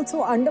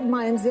 Also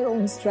undermines your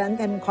own strength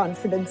and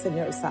confidence in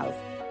yourself.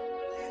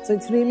 So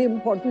it's really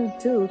important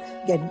to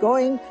get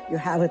going. You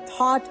have a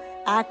thought,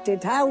 act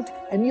it out,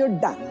 and you're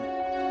done.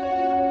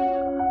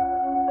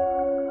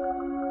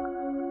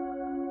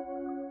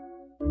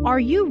 Are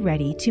you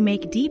ready to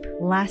make deep,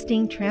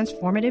 lasting,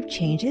 transformative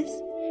changes?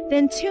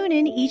 Then tune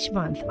in each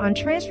month on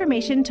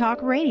Transformation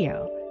Talk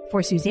Radio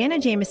for Susanna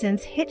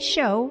Jameson's hit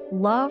show,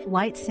 Love,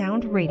 Light,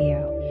 Sound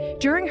Radio.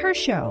 During her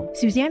show,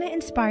 Susanna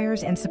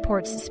inspires and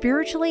supports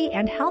spiritually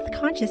and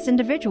health-conscious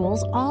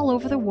individuals all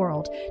over the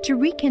world to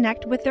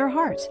reconnect with their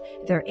hearts,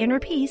 their inner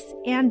peace,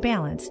 and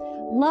balance.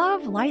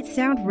 Love, Light,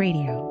 Sound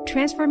Radio.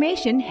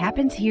 Transformation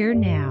happens here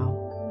now.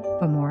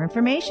 For more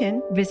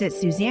information, visit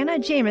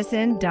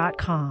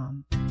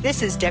SusannaJameson.com.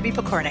 This is Debbie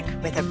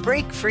Pokornik with a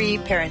break-free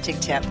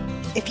parenting tip.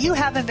 If you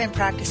haven't been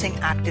practicing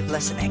active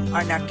listening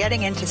or are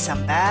getting into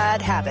some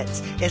bad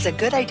habits, it's a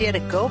good idea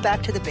to go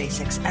back to the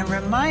basics and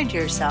remind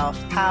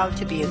yourself how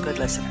to be a good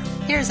listener.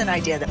 Here's an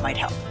idea that might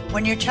help.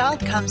 When your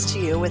child comes to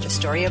you with a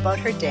story about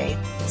her day,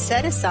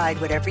 set aside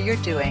whatever you're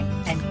doing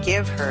and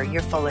give her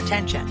your full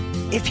attention.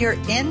 If you're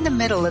in the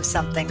middle of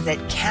something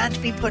that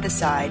can't be put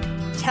aside,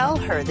 tell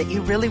her that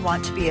you really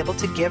want to be able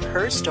to give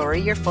her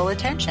story your full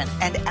attention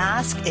and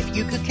ask if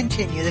you could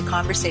continue the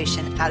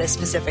conversation at a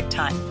specific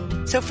time.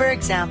 So, for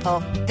example,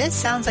 this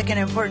sounds like an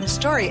important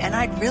story and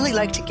I'd really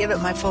like to give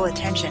it my full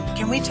attention.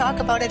 Can we talk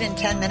about it in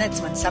 10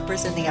 minutes when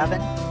supper's in the oven?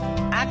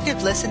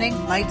 Active listening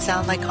might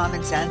sound like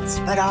common sense,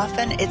 but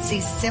often it's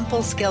these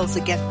simple skills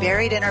that get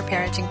buried in our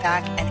parenting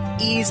pack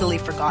and easily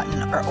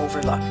forgotten or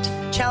overlooked.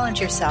 Challenge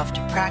yourself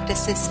to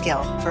practice this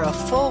skill for a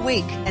full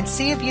week and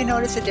see if you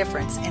notice a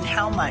difference in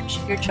how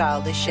much your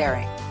child is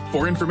sharing.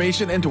 For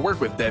information and to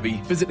work with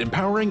Debbie, visit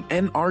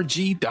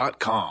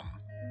empoweringnrg.com.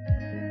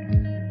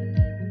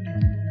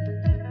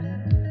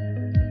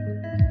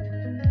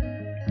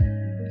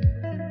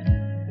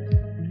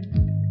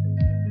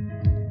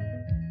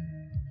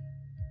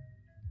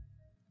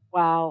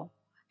 Wow.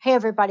 Hey,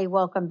 everybody.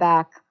 Welcome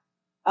back.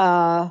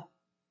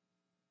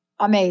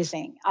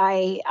 Amazing.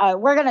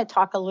 We're going to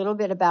talk a little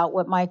bit about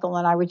what Michael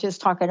and I were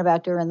just talking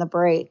about during the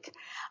break.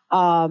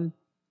 So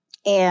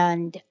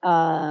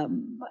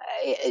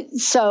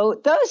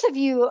those of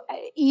you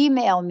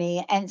email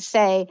me and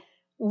say,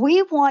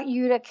 we want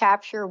you to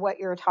capture what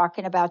you're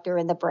talking about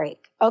during the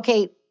break.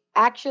 Okay.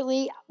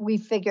 Actually, we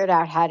figured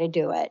out how to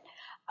do it.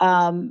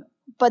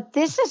 But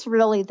this is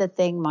really the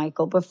thing,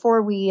 Michael,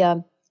 before we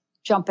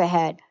jump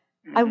ahead.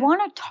 I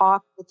want to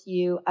talk with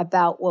you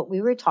about what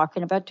we were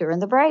talking about during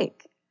the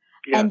break.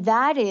 Yeah. And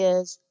that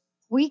is,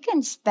 we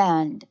can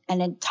spend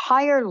an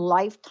entire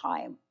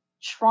lifetime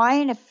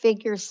trying to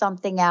figure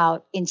something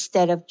out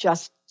instead of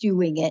just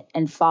doing it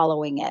and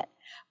following it.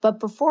 But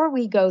before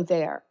we go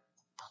there,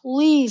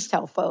 please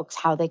tell folks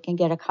how they can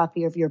get a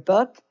copy of your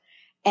book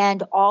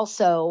and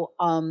also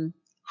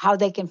how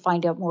they can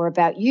find out more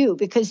about you,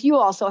 because you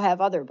also have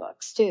other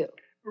books too.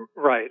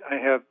 Right. I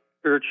have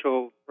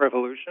Spiritual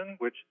Revolution,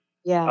 which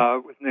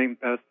was named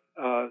Best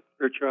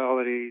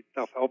Spirituality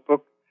Self-Help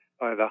Book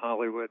by the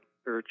Hollywood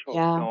Spiritual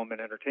Film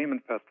and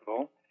Entertainment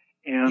Festival.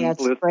 And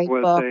Bliss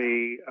was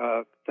a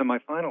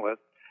semifinalist.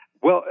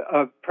 Well,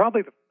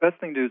 probably the best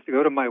thing to do is to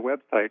go to my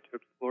website to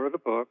explore the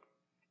book,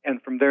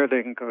 and from there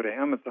they can go to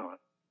Amazon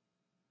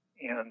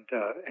and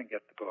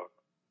get the book.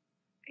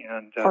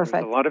 And there's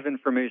a lot of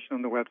information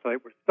on the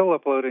website. We're still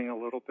uploading a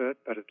little bit,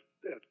 but it's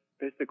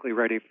basically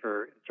ready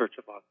for In Search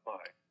of Lost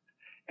Lives.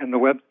 And the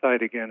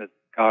website, again, is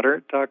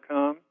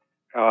Goddard.com,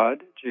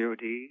 God,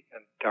 G-O-D,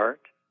 and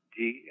Dart,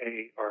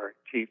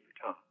 D-A-R-T for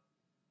Tom.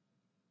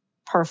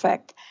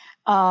 Perfect.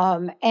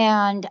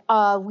 And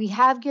we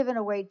have given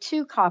away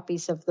 2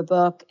 copies of the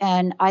book,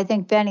 and I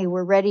think, Benny,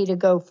 we're ready to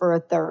go for a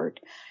third.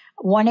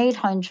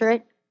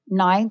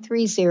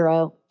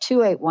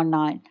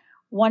 1-800-930-2819.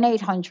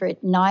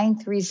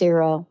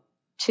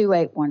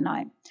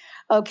 1-800-930-2819.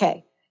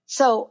 Okay,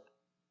 so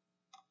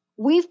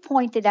we've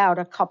pointed out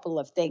a couple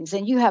of things,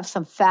 and you have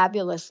some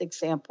fabulous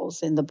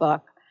examples in the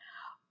book.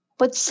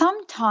 But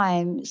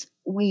sometimes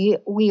we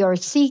are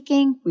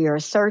seeking, we are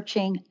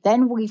searching,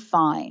 then we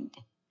find.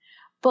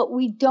 But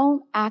we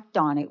don't act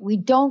on it. We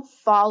don't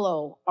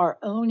follow our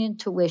own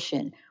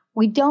intuition.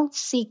 We don't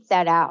seek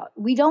that out.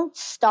 We don't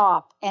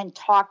stop and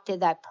talk to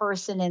that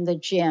person in the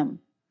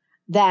gym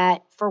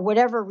that for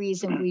whatever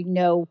reason we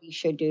know we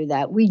should do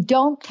that. We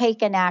don't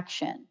take an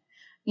action.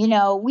 You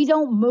know, we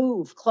don't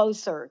move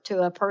closer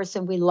to a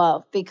person we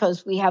love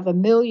because we have a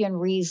million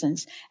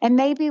reasons, and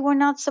maybe we're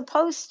not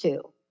supposed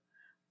to.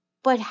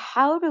 But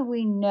how do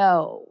we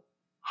know?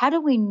 How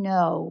do we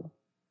know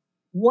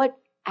what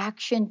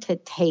action to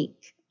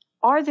take?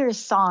 Are there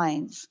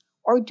signs,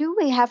 or do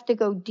we have to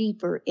go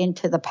deeper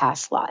into the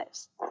past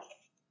lives?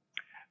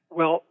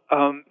 Well,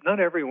 not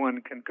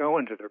everyone can go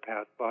into their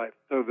past lives.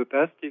 So the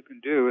best you can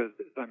do, is,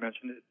 as I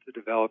mentioned, is to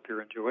develop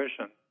your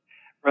intuition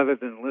rather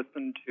than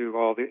listen to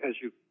all the, as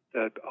you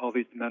said, all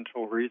these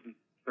mental reasons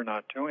for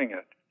not doing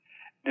it.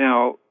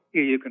 Now,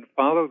 you can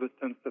follow the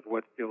sense of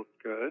what feels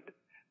good.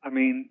 I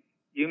mean,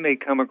 you may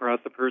come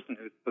across a person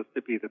who's supposed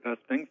to be the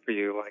best thing for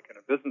you, like in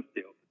a business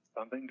deal.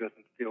 Something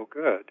doesn't feel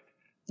good.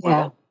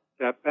 Well,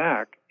 step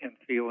back and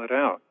feel it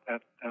out.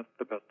 That's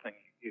the best thing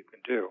you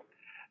can do.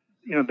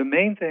 You know, the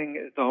main thing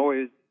is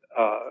always,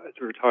 as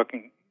we were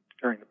talking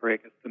during the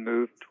break, is to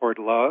move toward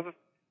love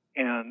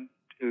and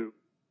to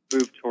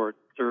move toward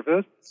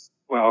service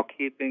while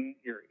keeping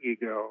your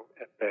ego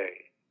at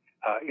bay.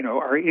 You know,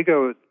 our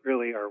ego is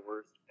really our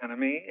worst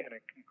enemy, and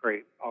it can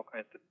create all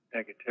kinds of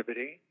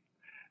negativity.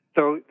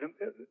 So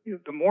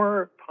the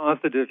more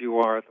positive you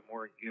are, the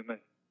more human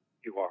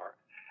you are.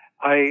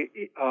 I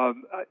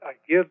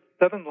give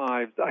 7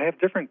 lives. I have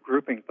different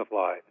groupings of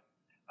lives,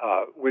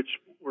 which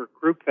were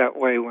grouped that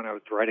way when I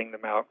was writing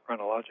them out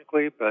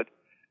chronologically. But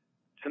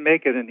to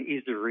make it an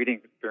easier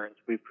reading experience,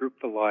 we've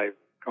grouped the lives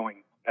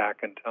going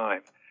back in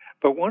time.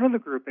 But one of the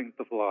groupings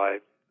of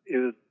lives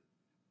is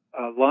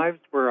lives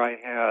where I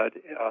had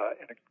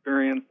an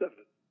experience of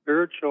a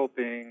spiritual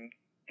being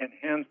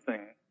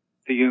enhancing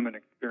the human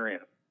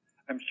experience.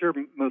 I'm sure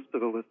most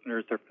of the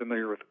listeners are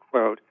familiar with the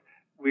quote,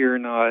 "We are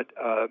not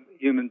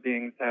human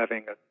beings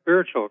having a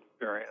spiritual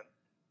experience,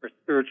 we're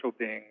spiritual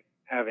beings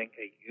having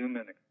a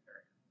human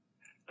experience."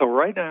 So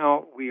right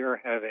now we are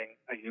having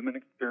a human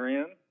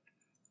experience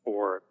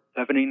for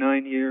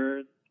 79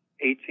 years,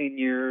 18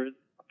 years,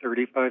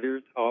 35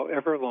 years,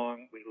 however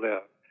long we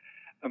live.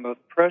 The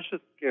most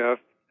precious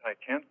gift, and I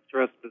can't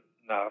stress this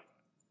enough,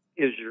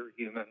 is your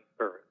human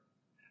spirit.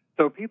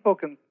 So people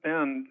can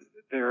spend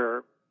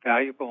their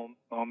valuable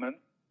moments,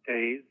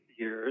 days,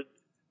 years,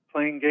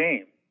 playing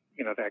games,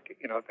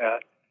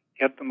 that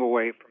get them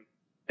away from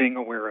being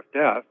aware of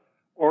death,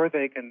 or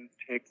they can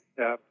take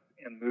steps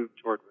and move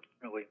toward what's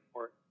really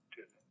important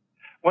to them.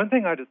 One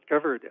thing I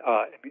discovered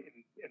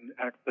in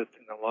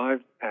accessing the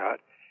lives, Pat,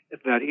 is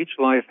that each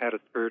life had a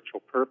spiritual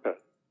purpose.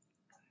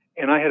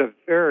 And I had a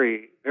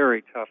very,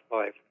 very tough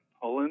life in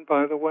Poland,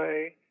 by the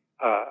way.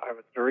 I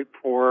was very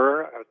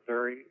poor. I was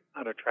very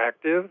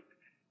unattractive.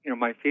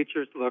 My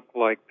features looked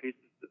like pieces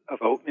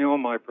of oatmeal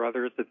my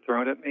brothers had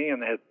thrown at me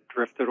and had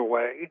drifted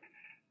away.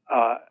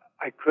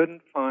 I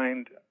couldn't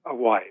find a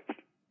wife.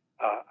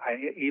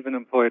 I even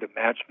employed a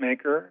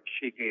matchmaker.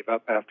 She gave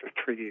up after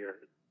 3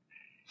 years.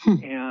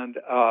 And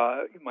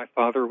my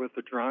father was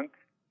a drunk.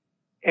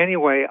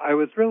 Anyway, I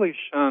was really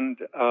shunned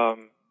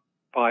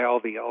by all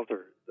the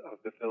elders of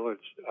the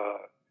village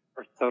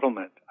or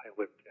settlement I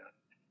lived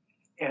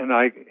in. And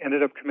I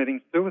ended up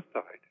committing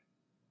suicide.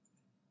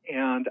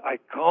 And I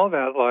call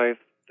that life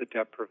the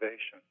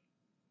deprivation.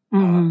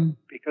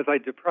 Because I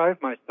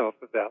deprived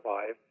myself of that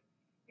life.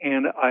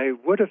 And I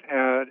would have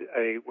had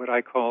what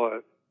I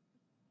call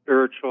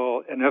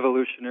an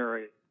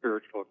evolutionary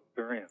spiritual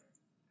experience.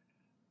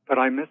 But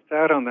I missed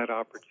out on that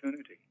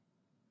opportunity.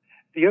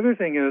 The other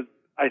thing is,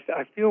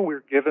 I feel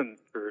we're given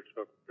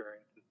spiritual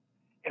experiences.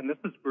 And this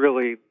is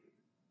really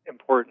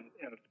important,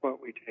 and it's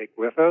what we take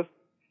with us.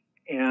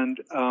 And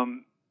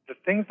the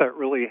things that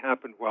really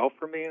happened well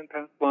for me in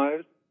past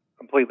lives,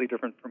 completely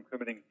different from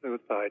committing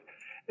suicide,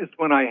 is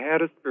when I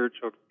had a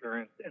spiritual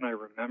experience and I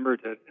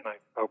remembered it and I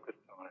focused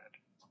on it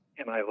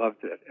and I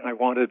loved it and I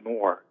wanted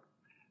more.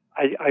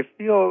 I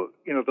feel,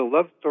 the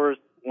love source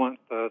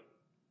wants us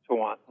to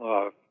want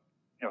love,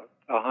 the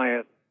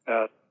highest,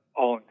 best,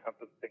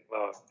 all-encompassing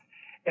love.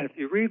 And if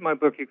you read my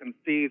book, you can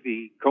see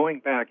you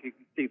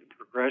can see the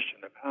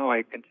progression of how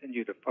I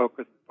continue to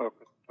focus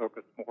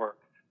more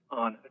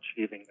on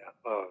achieving that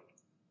love.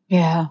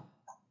 Yeah.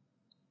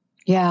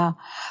 Yeah.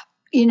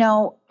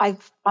 I'm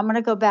going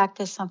to go back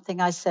to something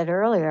I said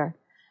earlier.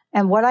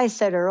 And what I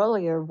said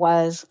earlier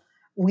was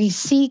we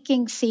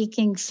seeking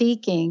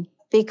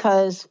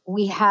because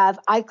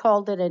I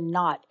called it a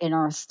knot in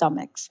our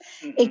stomachs.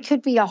 Mm-hmm. It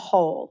could be a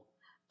hole,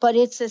 but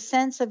it's a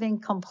sense of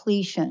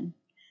incompletion.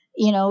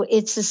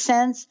 It's a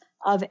sense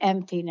of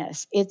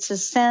emptiness. It's a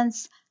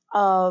sense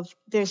of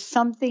there's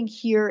something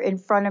here in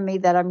front of me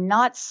that I'm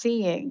not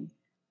seeing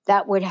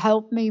that would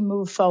help me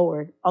move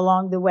forward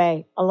along the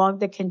way, along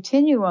the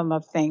continuum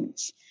of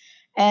things.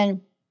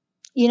 And,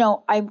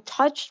 I'm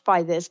touched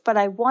by this, but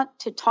I want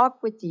to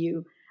talk with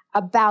you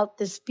about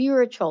the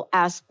spiritual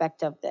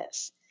aspect of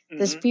this,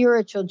 the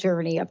spiritual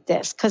journey of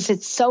this, because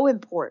it's so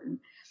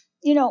important.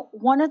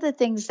 One of the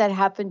things that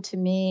happened to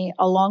me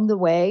along the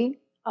way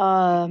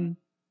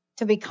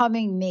to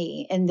becoming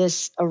me in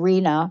this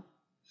arena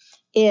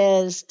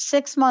is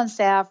 6 months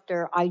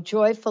after I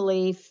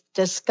joyfully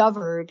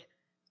discovered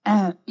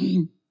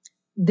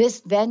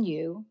this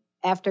venue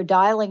after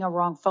dialing a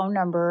wrong phone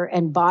number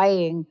and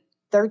buying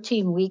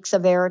 13 weeks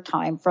of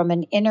airtime from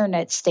an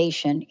internet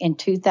station in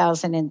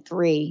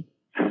 2003.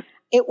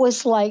 It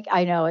was like,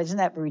 I know, isn't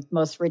that the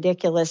most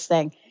ridiculous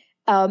thing?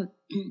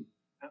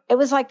 It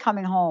was like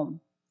coming home.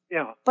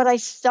 Yeah. But I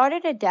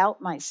started to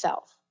doubt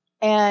myself.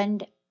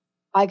 And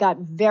I got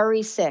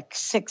very sick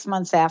 6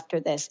 months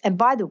after this. And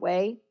by the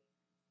way,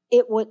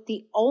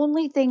 the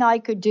only thing I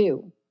could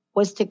do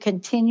was to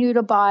continue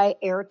to buy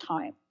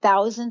airtime,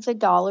 thousands of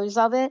dollars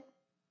of it,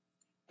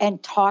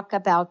 and talk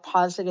about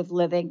positive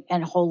living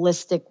and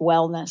holistic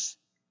wellness.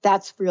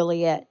 That's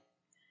really it.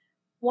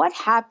 What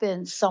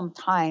happens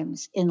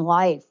sometimes in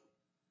life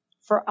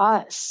for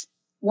us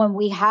when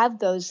we have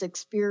those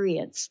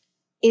experiences?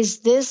 Is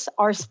this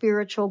our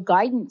spiritual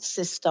guidance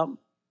system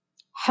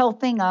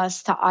helping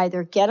us to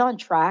either get on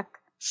track,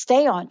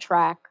 stay on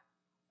track,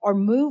 or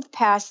move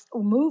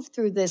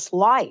through this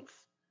life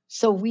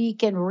so we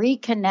can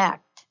reconnect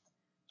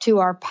to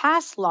our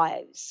past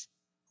lives,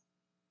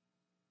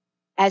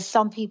 as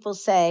some people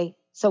say,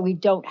 so we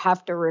don't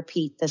have to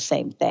repeat the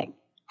same thing?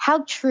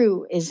 How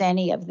true is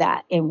any of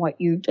that in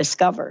what you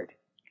discovered?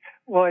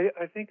 Well,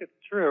 I think it's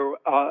true,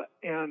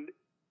 and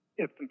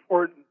it's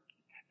important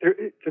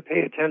to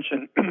pay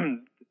attention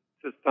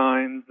to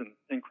signs and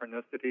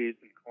synchronicities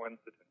and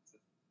coincidences.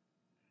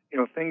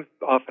 Things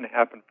often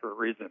happen for a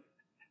reason.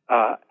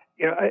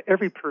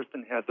 Every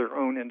person has their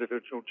own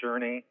individual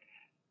journey.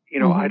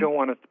 I don't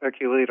want to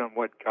speculate on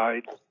what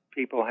guides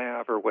people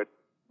have or what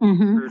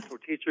spiritual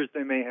teachers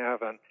they may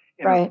have on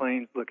inner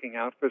planes looking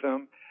out for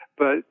them.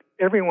 But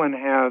everyone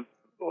has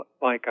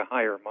like a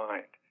higher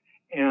mind.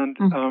 And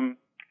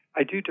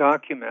I do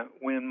document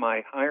when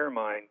my higher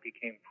mind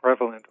became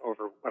prevalent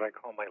over what I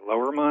call my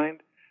lower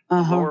mind.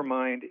 The lower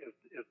mind is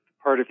the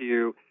part of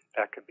you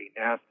that can be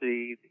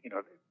nasty,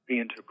 be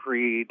into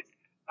greed,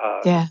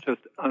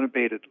 just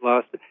unabated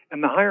lust.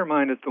 And the higher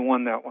mind is the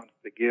one that wants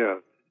to give,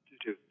 to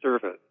do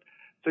service.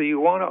 So you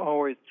want to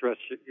always stress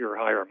your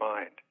higher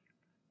mind.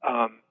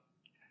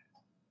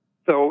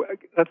 So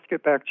let's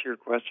get back to your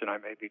question. I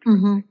may be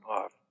drifting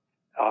off.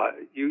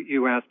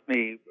 You asked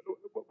me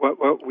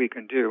what we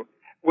can do.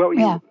 Well,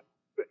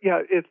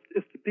 it's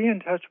to be in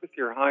touch with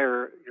your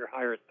higher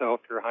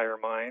self, your higher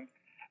mind.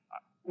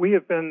 We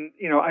have been,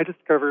 I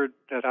discovered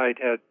that I'd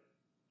had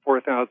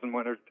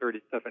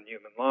 4,137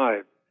 human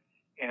lives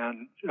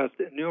and just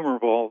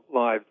innumerable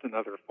lives in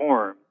other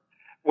forms.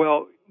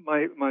 Well,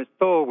 my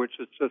soul, which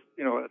is just,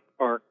 a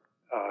spark,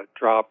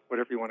 drop,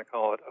 whatever you want to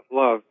call it, of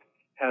love,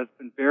 has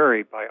been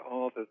buried by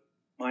all this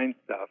mind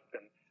stuff.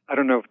 And I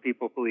don't know if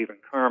people believe in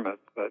karmas,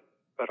 but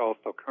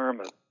also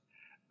karmas.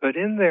 But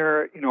in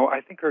there,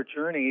 I think our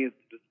journey is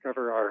to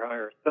discover our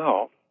higher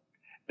self.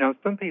 Now,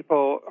 some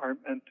people are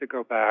meant to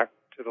go back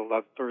to the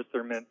love source.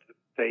 They're meant to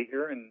stay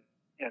here and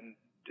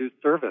do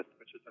service,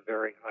 which is a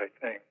very high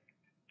thing,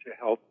 to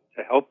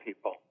help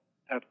people.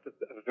 That's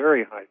a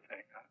very high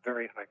thing, a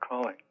very high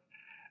calling.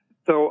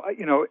 So,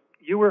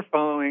 you were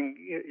following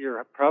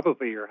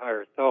probably your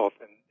higher self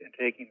and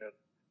taking this.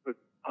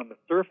 On the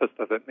surface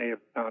of it may have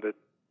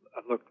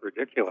looked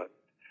ridiculous,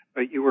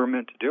 but you were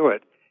meant to do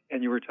it.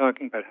 And you were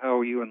talking about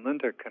how you and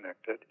Linda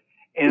connected.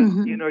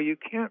 And, you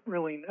can't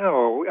really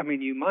know. I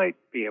mean, you might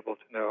be able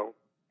to know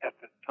at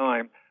this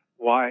time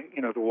why,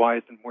 the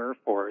whys and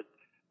wherefores,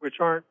 which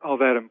aren't all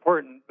that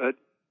important. But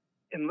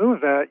in lieu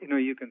of that,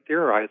 you can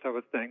theorize. I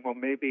was saying, well,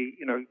 maybe,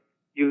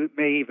 you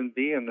may even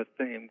be in the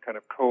same kind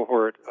of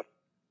cohort of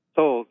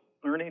souls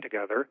learning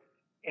together,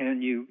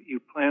 and you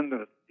plan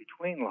this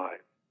between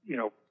lives.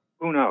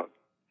 Who knows?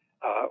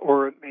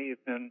 Or it may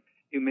have been,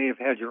 you may have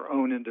had your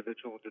own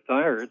individual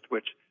desires,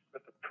 which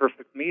was a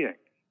perfect meeting.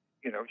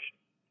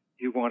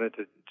 You wanted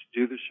to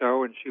do the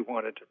show, and she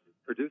wanted to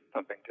produce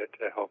something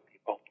to help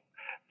people.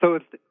 So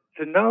it's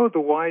to know the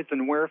whys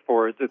and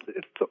wherefores.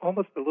 It's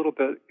almost a little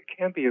bit. It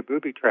can be a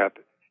booby trap.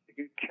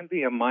 It can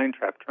be a mind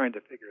trap trying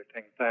to figure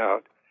things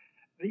out.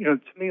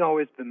 To me,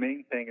 always the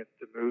main thing is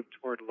to move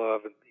toward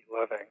love and be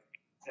loving,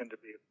 and to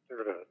be of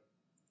service,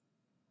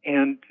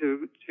 and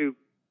to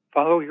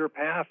follow your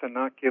path and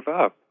not give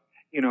up.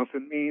 If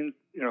it means,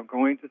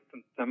 going to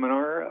some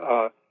seminar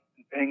and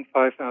paying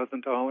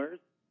 $5,000,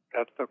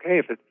 that's okay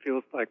if it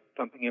feels like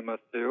something you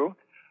must do.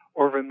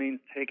 Or if it means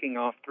taking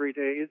off 3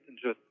 days and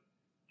just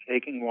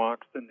taking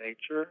walks in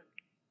nature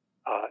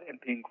and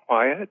being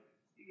quiet,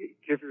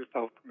 give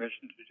yourself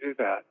permission to do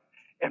that.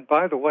 And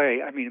by the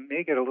way, it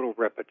may get a little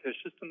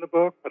repetitious in the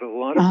book, but a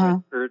lot of my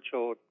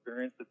spiritual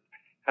experiences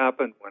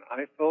happened when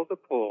I felt a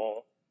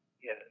pull,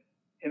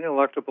 an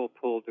ineluctable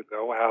pull to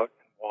go out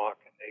and walk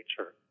in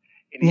nature.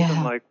 And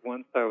even like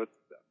once I was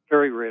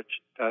very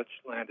rich Dutch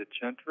landed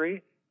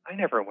gentry, I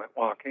never went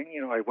walking.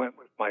 I went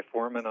with my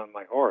foreman on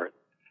my horse.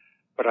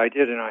 But I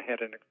did, and I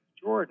had an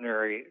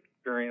extraordinary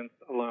experience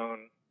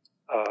alone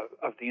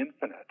of the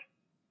infinite.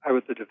 I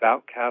was a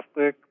devout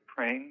Catholic,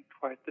 praying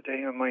twice a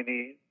day on my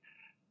knees.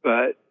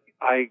 But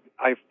I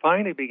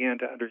finally began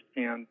to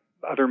understand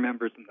other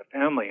members in the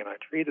family, and I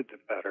treated them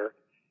better.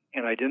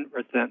 And I didn't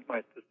resent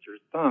my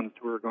sister's sons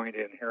who were going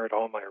to inherit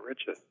all my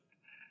riches.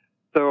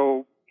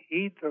 So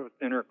heed those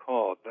inner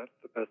calls. That's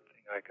the best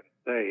thing I can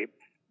say.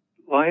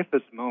 Life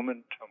is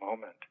moment to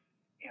moment.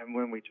 And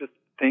when we just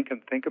think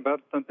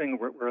about something,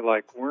 we're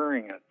like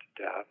worrying it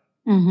to death.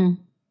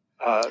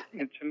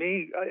 And to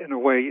me, in a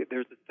way,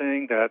 there's a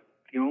saying that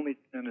the only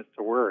sin is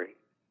to worry.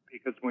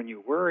 Because when you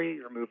worry,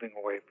 you're moving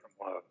away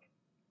from love.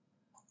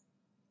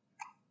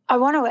 I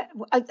want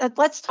to,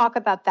 let's talk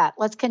about that.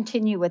 Let's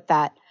continue with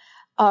that.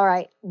 All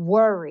right,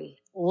 worry.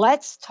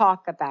 Let's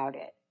talk about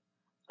it.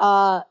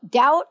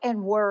 Doubt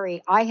and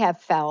worry, I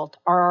have felt,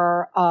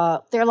 are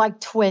they're like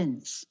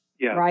twins,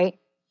 right?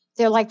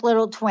 They're like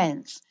little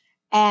twins,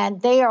 and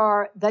they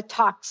are the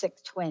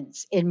toxic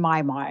twins in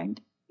my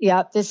mind.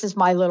 This is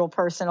my little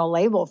personal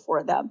label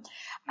for them.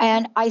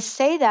 And I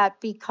say that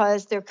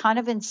because they're kind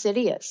of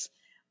insidious.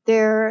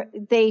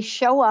 They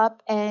show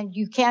up, and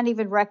you can't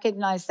even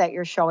recognize that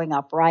you're showing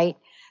up, right?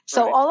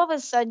 So all of a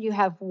sudden you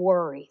have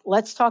worry.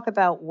 Let's talk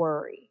about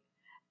worry.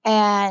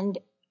 And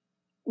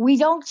we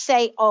don't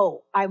say,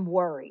 oh, I'm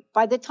worried.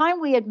 By the time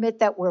we admit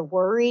that we're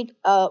worried,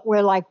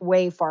 we're like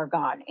way far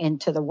gone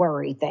into the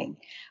worry thing.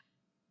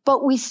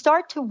 But we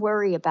start to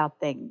worry about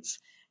things.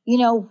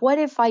 What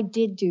if I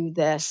did do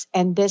this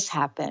and this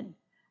happened?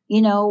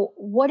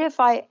 What if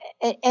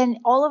and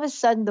all of a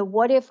sudden the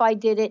what if I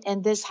did it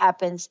and this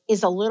happens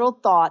is a little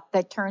thought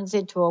that turns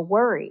into a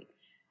worry.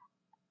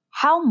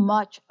 How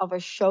much of a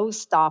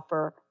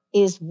showstopper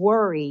is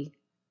worry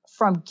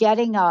from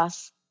getting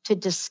us to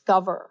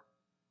discover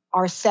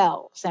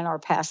ourselves and our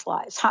past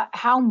lives?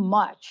 How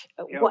much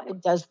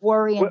what does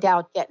worry and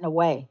doubt get in the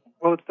way?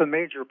 Well, it's a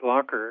major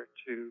blocker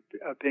to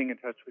being in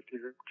touch with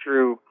your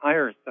true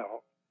higher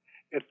self.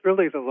 It's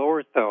really the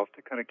lower self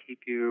to kind of keep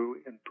you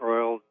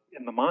embroiled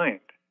in the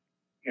mind,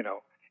 you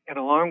know. And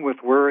along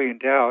with worry and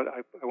doubt,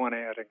 I want to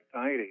add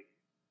anxiety.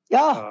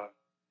 Yeah.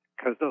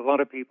 Because a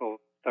lot of people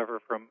suffer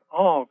from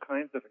all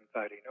kinds of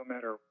anxiety, no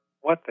matter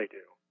what they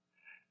do.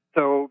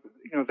 So,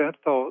 you know, that's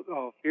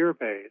all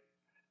fear-based.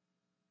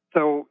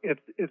 So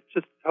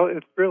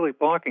it's really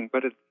blocking,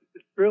 but it's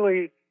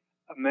really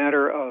a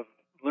matter of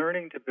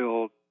learning to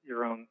build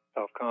your own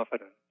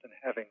self-confidence and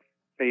having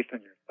faith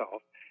in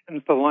yourself. And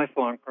it's a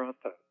lifelong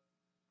process.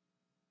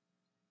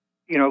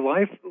 You know,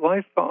 life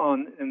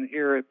in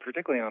here,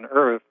 particularly on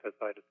Earth, as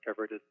I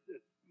discovered,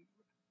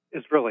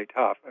 is really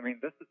tough. I mean,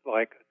 this is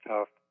like a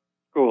tough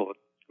school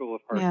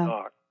of hard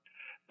knocks.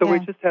 So we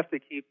just have to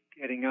keep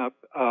getting up.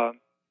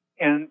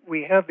 And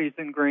we have these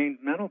ingrained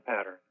mental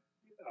patterns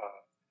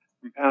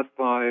from past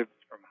lives,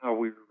 from how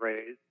we were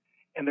raised.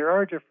 And there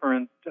are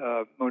different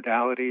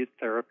modalities,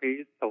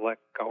 therapies to let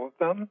go of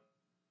them.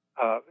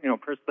 You know,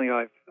 personally,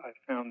 I've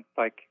found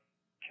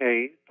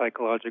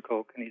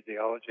psychological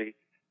kinesiology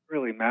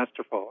really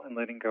masterful in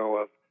letting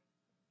go of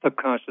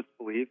subconscious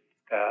beliefs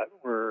that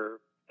were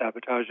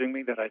sabotaging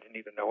me that I didn't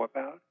even know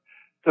about.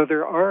 So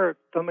there are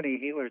so many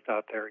healers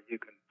out there you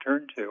can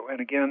turn to. And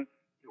again,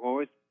 you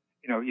always,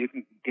 you know, you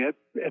can get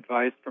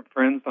advice from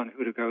friends on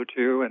who to go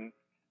to,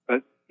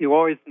 but you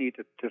always need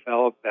to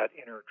develop that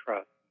inner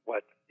trust,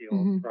 what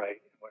feels right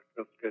and what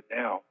feels good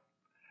now.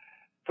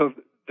 So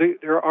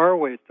there are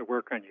ways to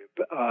work on you,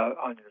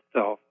 on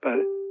yourself, but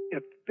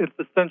it's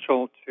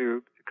essential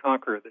to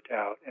conquer the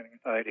doubt and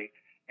anxiety,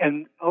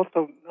 and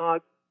also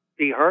not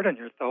be hard on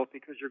yourself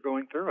because you're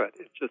going through it.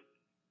 It's just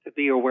to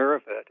be aware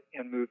of it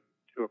and move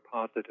to a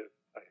positive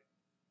place.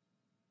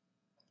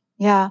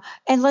 Yeah,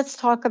 and let's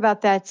talk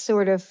about that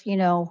sort of, you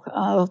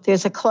know,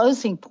 there's a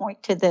closing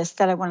point to this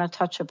that I want to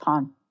touch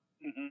upon.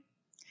 Mm-hmm.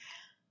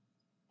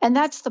 And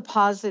that's the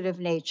positive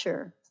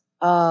nature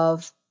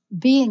of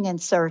being in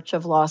search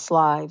of lost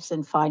lives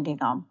and finding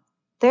them.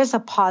 There's a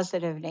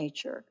positive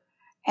nature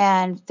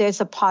and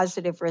there's a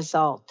positive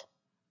result.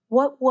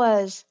 What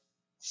was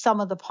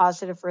some of the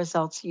positive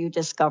results you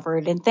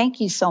discovered? And thank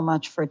you so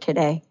much for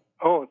today.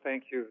 Oh,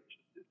 thank you.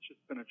 It's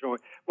just been a joy.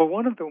 Well,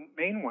 one of the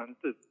main ones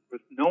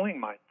was knowing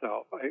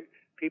myself.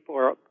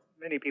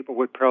 Many people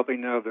would probably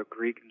know the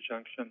Greek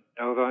injunction,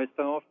 know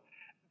thyself.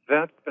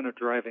 That's been a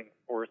driving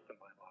force in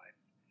my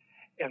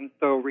life. And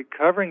so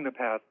recovering the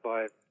past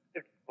life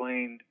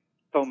explained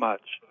so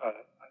much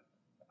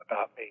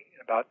about me,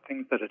 about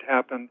things that had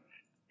happened,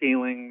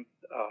 feelings,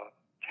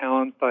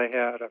 talents I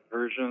had,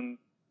 aversions.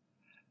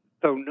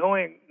 So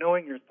knowing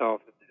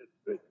yourself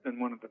has been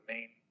one of the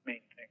main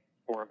things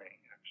for me,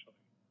 actually.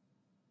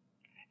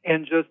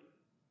 And just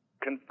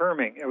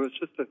confirming, it was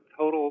just a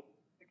total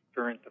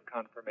experience of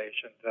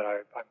confirmation that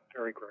I'm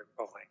very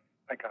grateful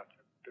I got to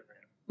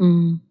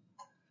experience.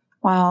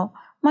 Wow.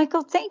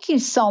 Michael, thank you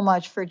so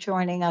much for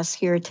joining us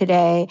here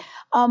today.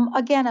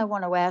 Again, I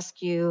want to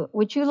ask you,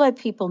 would you let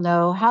people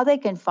know how they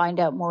can find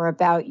out more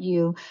about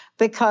you?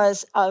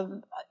 Because,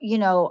 you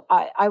know,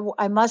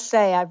 I must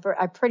say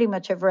I pretty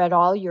much have read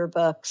all your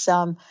books.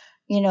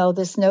 You know,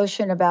 this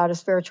notion about a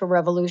spiritual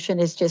revolution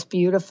is just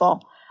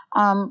beautiful.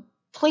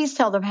 Please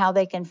tell them how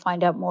they can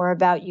find out more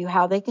about you,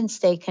 how they can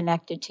stay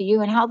connected to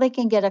you, and how they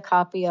can get a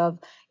copy of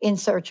In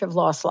Search of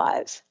Lost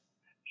Lives.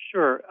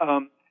 Sure.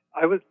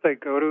 I would say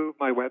go to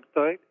my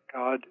website,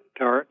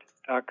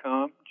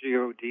 goddart.com,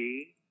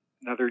 G-O-D,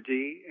 another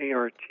D,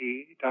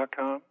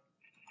 A-R-T.com.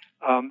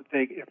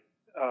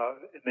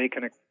 They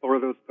can explore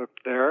those books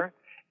there.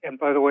 And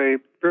by the way,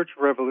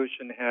 Spiritual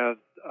Revolution has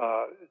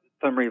a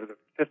summary of the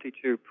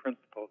 52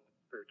 principles of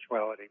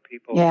spirituality.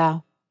 People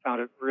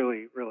found it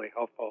really, really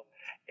helpful.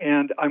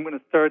 And I'm going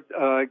to start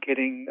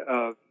getting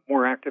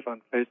more active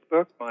on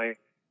Facebook. My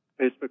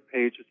Facebook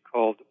page is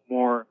called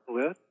More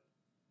Bliss.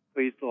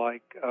 Please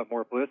like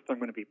More Bliss. I'm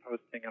going to be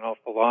posting an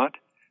awful lot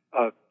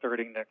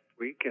starting next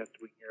week as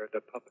we near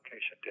the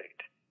publication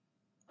date.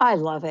 I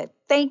love it.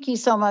 Thank you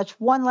so much.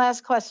 One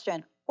last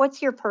question. What's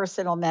your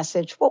personal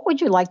message? What would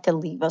you like to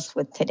leave us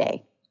with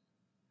today?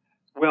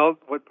 Well,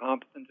 what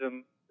pops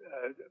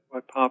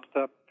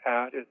up,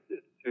 Pat, is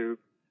to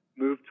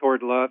move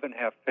toward love and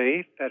have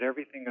faith that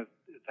everything is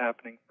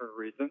happening for a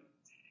reason,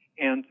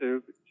 and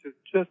to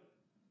just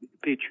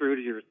be true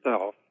to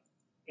yourself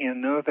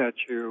and know that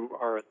you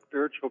are a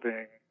spiritual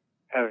being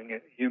having a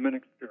human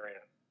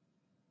experience,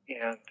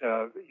 and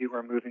you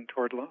are moving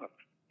toward love.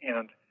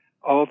 And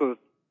all those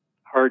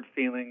hard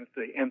feelings,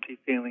 the empty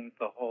feelings,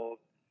 the holes,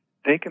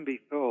 they can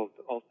be filled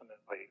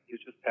ultimately. You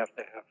just have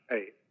to have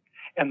faith.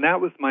 And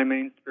that was my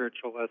main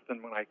spiritual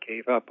lesson when I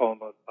gave up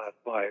almost last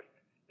life,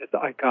 is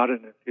I got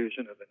an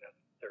infusion of the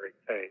necessary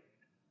faith.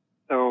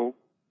 So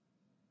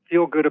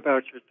feel good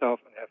about yourself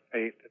and have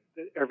faith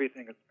that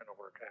everything is going to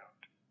work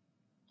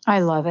out. I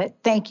love it.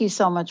 Thank you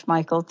so much,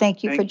 Michael.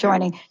 Thank you for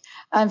joining.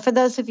 And for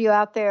those of you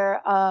out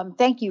there,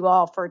 thank you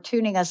all for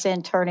tuning us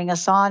in, turning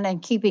us on,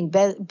 and keeping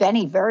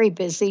Benny very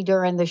busy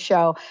during the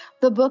show.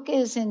 The book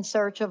is In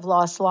Search of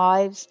Lost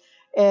Lives.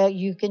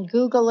 You can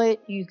Google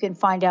it. You can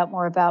find out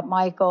more about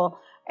Michael.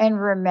 And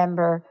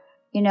remember,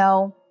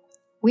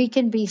 we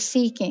can be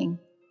seeking,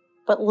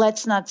 but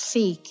let's not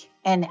seek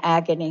in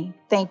agony.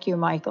 Thank you,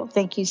 Michael.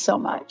 Thank you so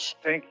much.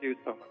 Thank you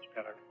so much,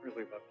 Pat. I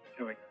really love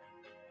doing it.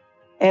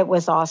 It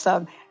was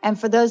awesome. And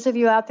for those of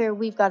you out there,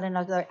 we've got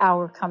another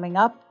hour coming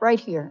up right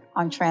here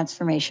on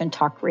Transformation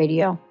Talk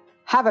Radio.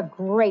 Have a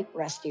great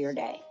rest of your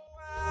day.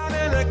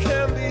 And I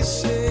can be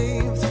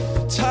saved.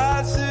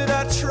 Tides that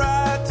I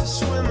tried to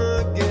swim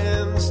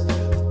against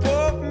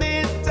brought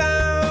me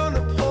down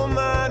upon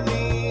my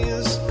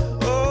knees.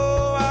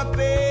 Oh, I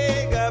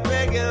beg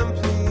and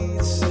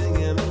plead,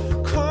 singing,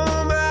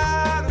 come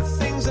out of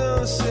things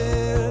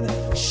unsaid.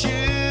 Shoot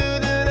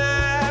an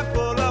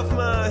apple off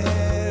my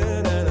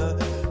head and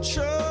a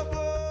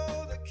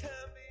trouble that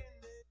can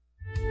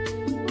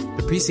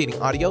be. The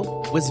preceding audio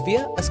was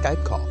via a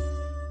Skype call.